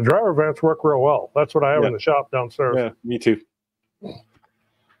 Yeah, driver vents work real well. That's what I have in the shop downstairs. Yeah, me too.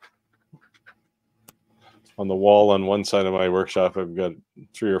 On the wall on one side of my workshop, I've got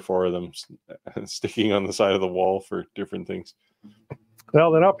 3 or 4 of them sticking on the side of the wall for different things.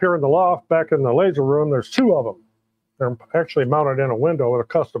 Well, then up here in the loft, back in the laser room, there's 2 of them. They're actually mounted in a window with a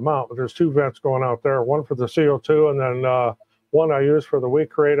custom mount, but there's 2 vents going out there, one for the CO2 and then one I use for the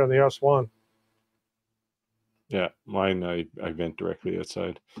weak crate on the S1. Yeah, mine I vent directly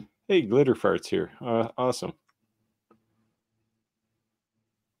outside. Hey, Glitter Farts here. Awesome.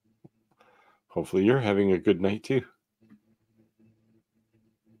 Hopefully you're having a good night too.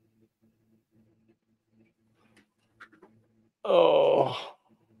 Oh,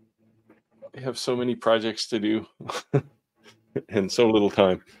 I have so many projects to do and so little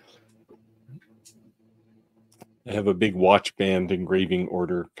time. I have a big watch band engraving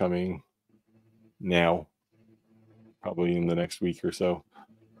order coming now, probably in the next week or so.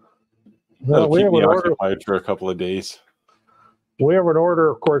 That'll keep me occupied for a couple of days. We have an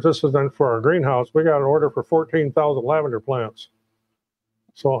order, of course, this isn't for our greenhouse. We got an order for 14,000 lavender plants.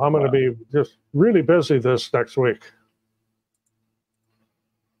 So I'm going to be just really busy this next week.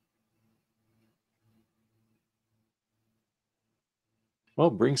 Well,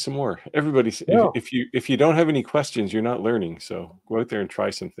 bring some more. Everybody, if you don't have any questions, you're not learning. So go out there and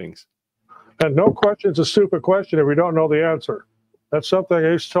try some things. And no question's a stupid question if we don't know the answer. That's something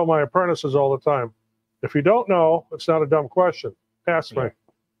I used to tell my apprentices all the time. If you don't know, it's not a dumb question. Ask me.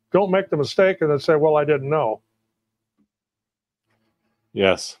 Don't make the mistake and then say, well, I didn't know.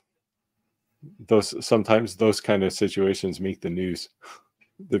 Yes. Sometimes those kind of situations make the news,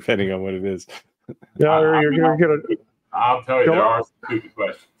 depending on what it is. Yeah, you're going to get a... I'll tell you, there are some stupid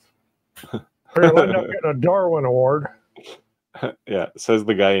questions. You'll end up getting a Darwin Award. Yeah, says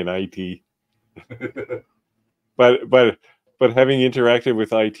the guy in IT. But having interacted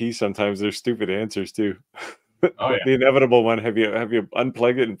with IT, sometimes there's stupid answers too. Oh, yeah. The inevitable one: have you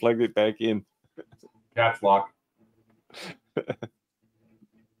unplugged it and plugged it back in? Caps lock.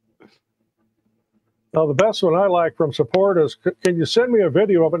 Now, the best one I like from support is, can you send me a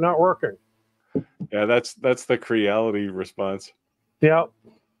video of it not working? Yeah, that's the Creality response. Yeah.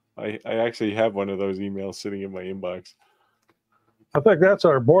 I actually have one of those emails sitting in my inbox. I think that's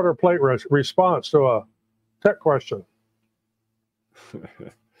our boilerplate response to a tech question.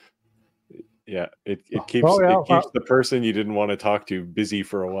 Yeah, it keeps Oh, yeah. it keeps the person you didn't want to talk to busy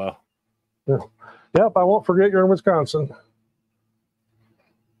for a while. Yep, I won't forget you're in Wisconsin.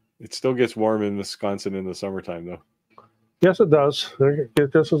 It still gets warm in Wisconsin in the summertime, though. Yes, it does. It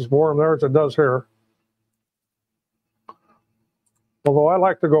gets just as warm there as it does here. Although I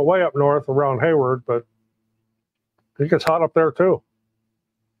like to go way up north around Hayward, but it gets hot up there too.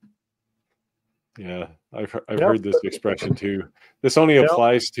 Yeah, I've heard this expression too. This only Yep.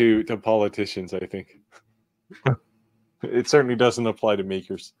 applies to politicians, I think. It certainly doesn't apply to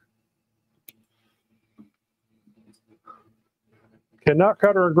makers. Cannot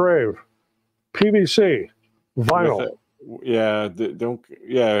cut or engrave. PVC, vinyl. Yeah, don't.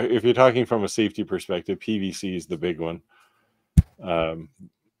 Yeah, if you're talking from a safety perspective, PVC is the big one.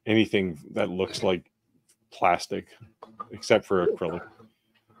 Anything that looks like plastic, except for acrylic.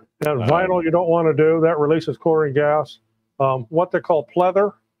 And vinyl you don't want to do. That releases chlorine gas. What they call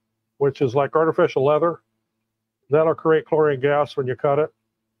pleather, which is like artificial leather, that'll create chlorine gas when you cut it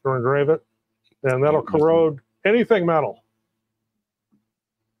or engrave it. And that'll corrode anything metal.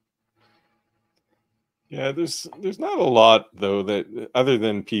 Yeah, there's not a lot though that other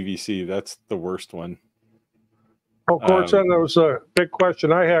than PVC. That's the worst one. Of course, then there was a big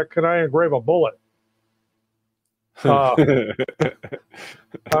question I had: can I engrave a bullet? I'm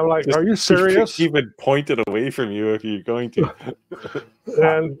like, are you serious? Keep it pointed away from you if you're going to.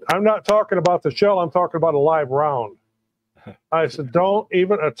 And I'm not talking about the shell. I'm talking about a live round. I said, don't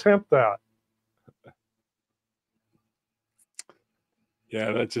even attempt that.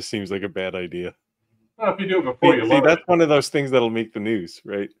 Yeah, that just seems like a bad idea. Well, if you do it before you learn, that's one of those things that'll make the news,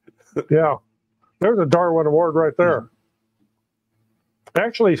 right? Yeah. There's a Darwin Award right there. I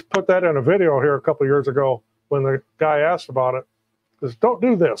actually put that in a video here a couple of years ago when the guy asked about it. Because don't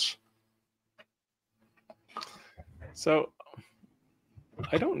do this. So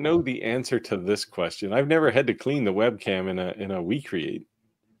I don't know the answer to this question. I've never had to clean the webcam in a WeCreate.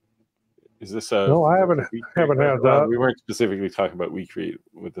 Is this a? No, I haven't had that. We weren't specifically talking about WeCreate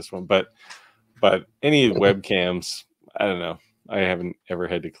with this one, but any webcams, I don't know. I haven't ever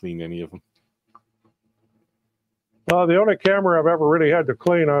had to clean any of them. The only camera I've ever really had to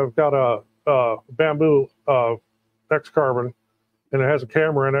clean, I've got a bamboo X carbon, and it has a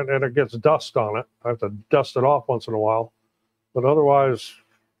camera in it, and it gets dust on it. I have to dust it off once in a while, but otherwise,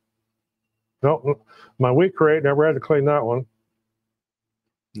 no. My WeCreate, never had to clean that one.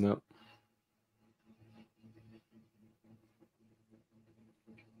 No.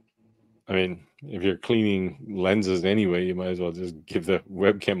 I mean, if you're cleaning lenses anyway, you might as well just give the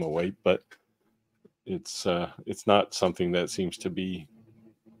webcam a wipe, but it's not something that seems to be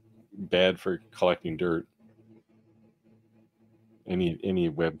bad for collecting dirt. Any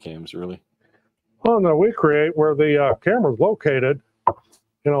webcams really. On the WeCreate, where the camera's located,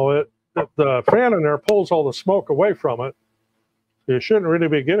 the fan in there pulls all the smoke away from it. You shouldn't really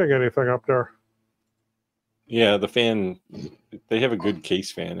be getting anything up there. Yeah, the fan, they have a good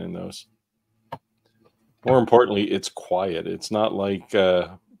case fan in those. More importantly, it's quiet. It's not like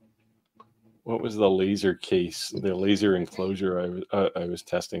what was the laser case, the laser enclosure I was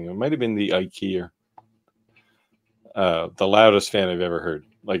testing. It might have been the IKEA. The loudest fan I've ever heard.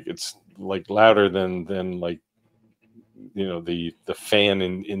 Like it's like louder than like the fan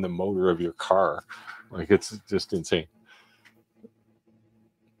in the motor of your car. Like it's just insane.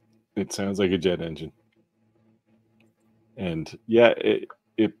 It sounds like a jet engine. And yeah, it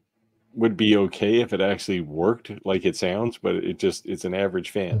would be okay if it actually worked like it sounds, but it's an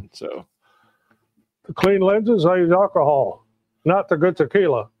average fan. So to clean lenses, I use alcohol, not the good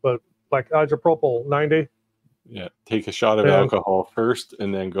tequila, but like isopropyl 90. Yeah, take a shot of alcohol first,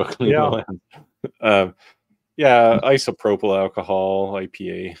 and then go clean the lens. Yeah, isopropyl alcohol,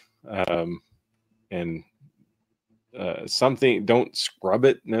 IPA, and something. Don't scrub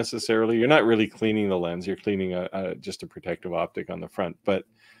it necessarily. You're not really cleaning the lens. You're cleaning just a protective optic on the front, but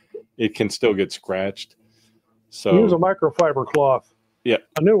it can still get scratched. So use a microfiber cloth. Yeah,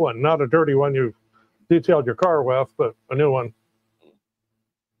 a new one, not a dirty one you detailed your car with, but a new one.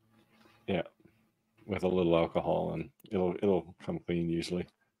 Yeah, with a little alcohol, and it'll come clean usually.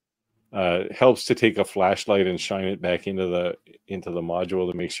 It helps to take a flashlight and shine it back into the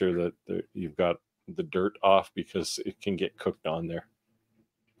module to make sure that you've got the dirt off, because it can get cooked on there.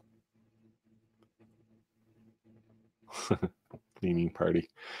 Cleaning party.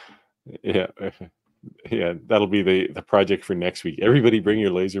 Yeah, that'll be the project for next week. Everybody bring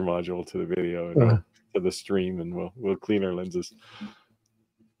your laser module to the video and to the stream, and we'll clean our lenses.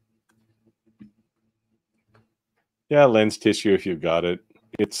 Yeah, lens tissue if you've got it.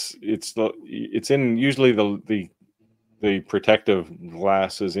 It's in usually the the protective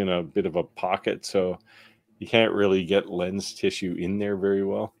glass is in a bit of a pocket, so you can't really get lens tissue in there very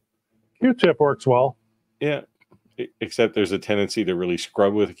well. Q-tip works well. Yeah, except there's a tendency to really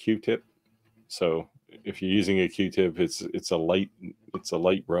scrub with a Q-tip. So if you're using a Q-tip, it's a light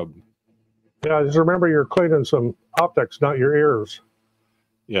rub. Yeah, just remember you're cleaning some optics, not your ears.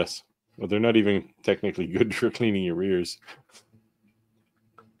 Yes. Well, they're not even technically good for cleaning your ears.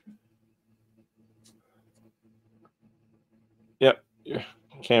 Yep.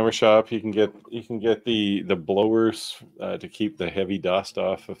 Camera shop. You can get the blowers to keep the heavy dust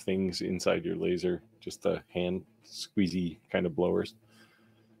off of things inside your laser. Just the hand squeezy kind of blowers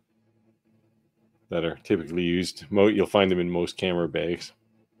that are typically used. You'll find them in most camera bags.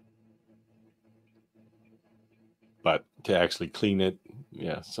 But to actually clean it,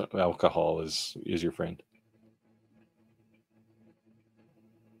 yeah, so alcohol is your friend.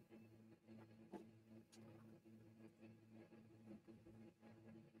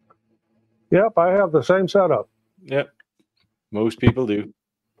 Yep, I have the same setup. Yep, most people do.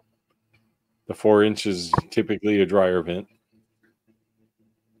 The 4-inch is typically a dryer vent.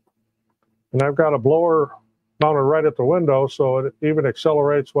 And I've got a blower mounted right at the window, so it even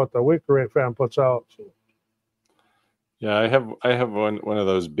accelerates what the weak rate fan puts out. Yeah, I have one of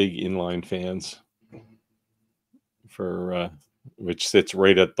those big inline fans for which sits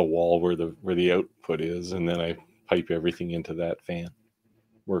right at the wall where the output is, and then I pipe everything into that fan.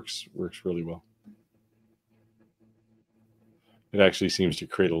 Works really well. It actually seems to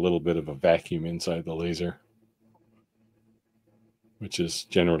create a little bit of a vacuum inside the laser, which is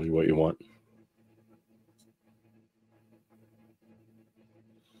generally what you want.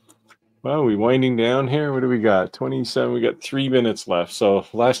 Well, we winding down here. What do we got? 27. We got 3 minutes left. So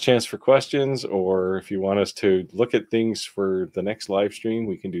last chance for questions, or if you want us to look at things for the next live stream,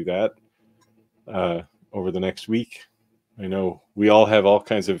 we can do that over the next week. I know we all have all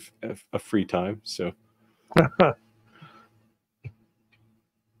kinds of free time, so.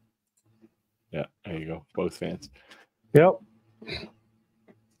 Yeah, there you go. Both fans. Yep.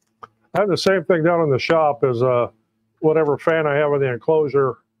 I have the same thing down in the shop as whatever fan I have in the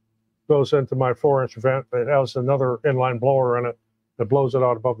enclosure goes into my 4-inch vent. It has another inline blower in it that blows it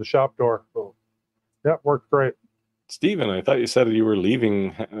out above the shop door. So, yeah, worked great. Steven, I thought you said you were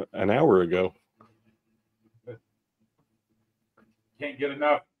leaving an hour ago. Can't get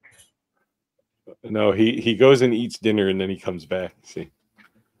enough. No, he goes and eats dinner and then he comes back. See,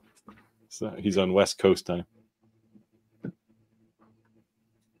 so he's on West Coast time.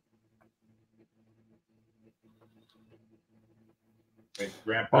 Hey,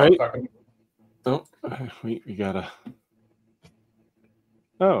 Grandpa, right. talking. Oh, we gotta.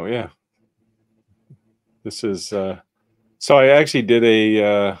 Oh yeah, this is. So I actually did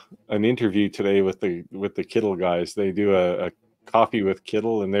an interview today with the Kittle guys. They do a coffee with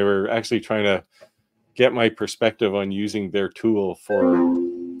Kittle, and they were actually trying to get my perspective on using their tool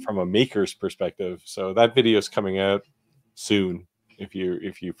from a maker's perspective. So that video is coming out soon. If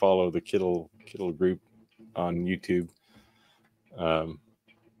you follow the Kittle group on YouTube,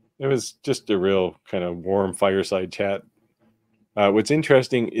 it was just a real kind of warm fireside chat. What's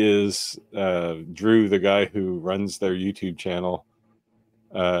interesting is Drew, the guy who runs their YouTube channel,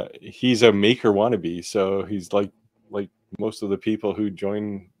 he's a maker wannabe. So he's like most of the people who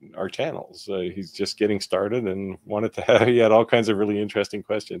join our channels. He's just getting started and wanted to have, he had all kinds of really interesting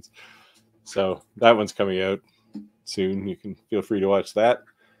questions. So that one's coming out soon. You can feel free to watch that.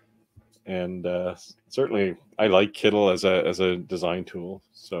 And certainly I like Kittle as a design tool.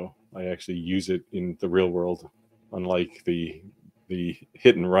 So I actually use it in the real world, unlike the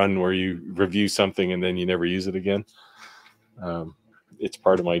hit and run where you review something and then you never use it again. It's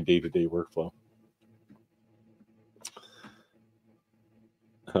part of my day-to-day workflow.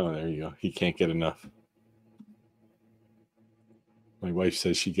 Oh, there you go. He can't get enough. My wife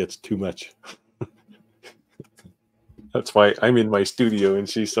says she gets too much. That's why I'm in my studio and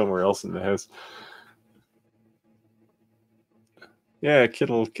she's somewhere else in the house. Yeah,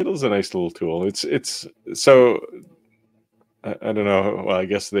 Kittle's a nice little tool. It's so I don't know. Well, I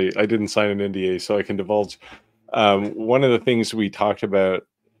guess I didn't sign an NDA, so I can divulge. One of the things we talked about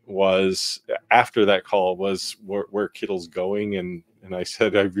was after that call was where Kittle's going, and I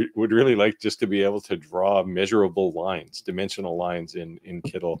said I would really like just to be able to draw measurable lines, dimensional lines in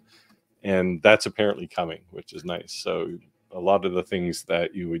Kittle, and that's apparently coming, which is nice. So a lot of the things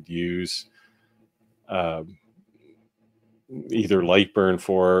that you would use either Lightburn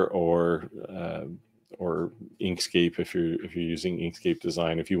for or Inkscape if you're using Inkscape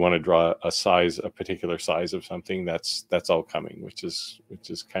design, if you want to draw a particular size of something, that's all coming, which is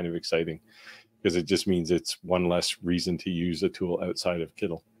kind of exciting. because it just means it's one less reason to use a tool outside of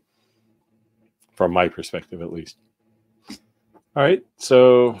Kittle, from my perspective at least. All right,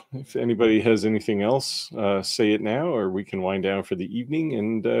 so if anybody has anything else, say it now, or we can wind down for the evening,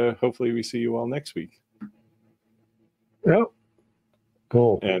 and hopefully we see you all next week. Yep.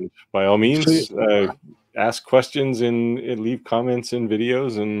 Cool. And by all means, ask questions and leave comments in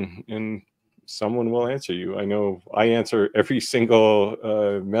videos, and someone will answer you. I know I answer every single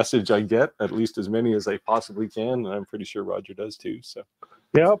message I get, at least as many as I possibly can, and I'm pretty sure Roger does too. So,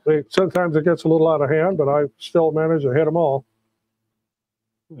 yeah, sometimes it gets a little out of hand, but I still manage to hit them all.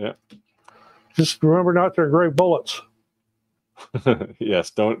 Yeah. Just remember not to engrave bullets. Yes,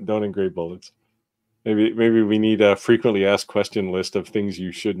 don't engrave bullets. Maybe we need a frequently asked question list of things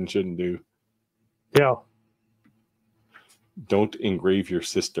you should and shouldn't do. Yeah. Don't engrave your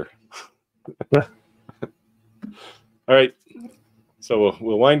sister. All right. So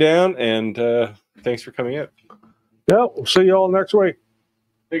we'll wind down, and thanks for coming out. Yeah, we'll see you all next week.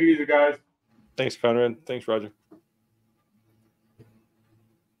 Take it easy, guys. Thanks, Conrad. Thanks, Roger.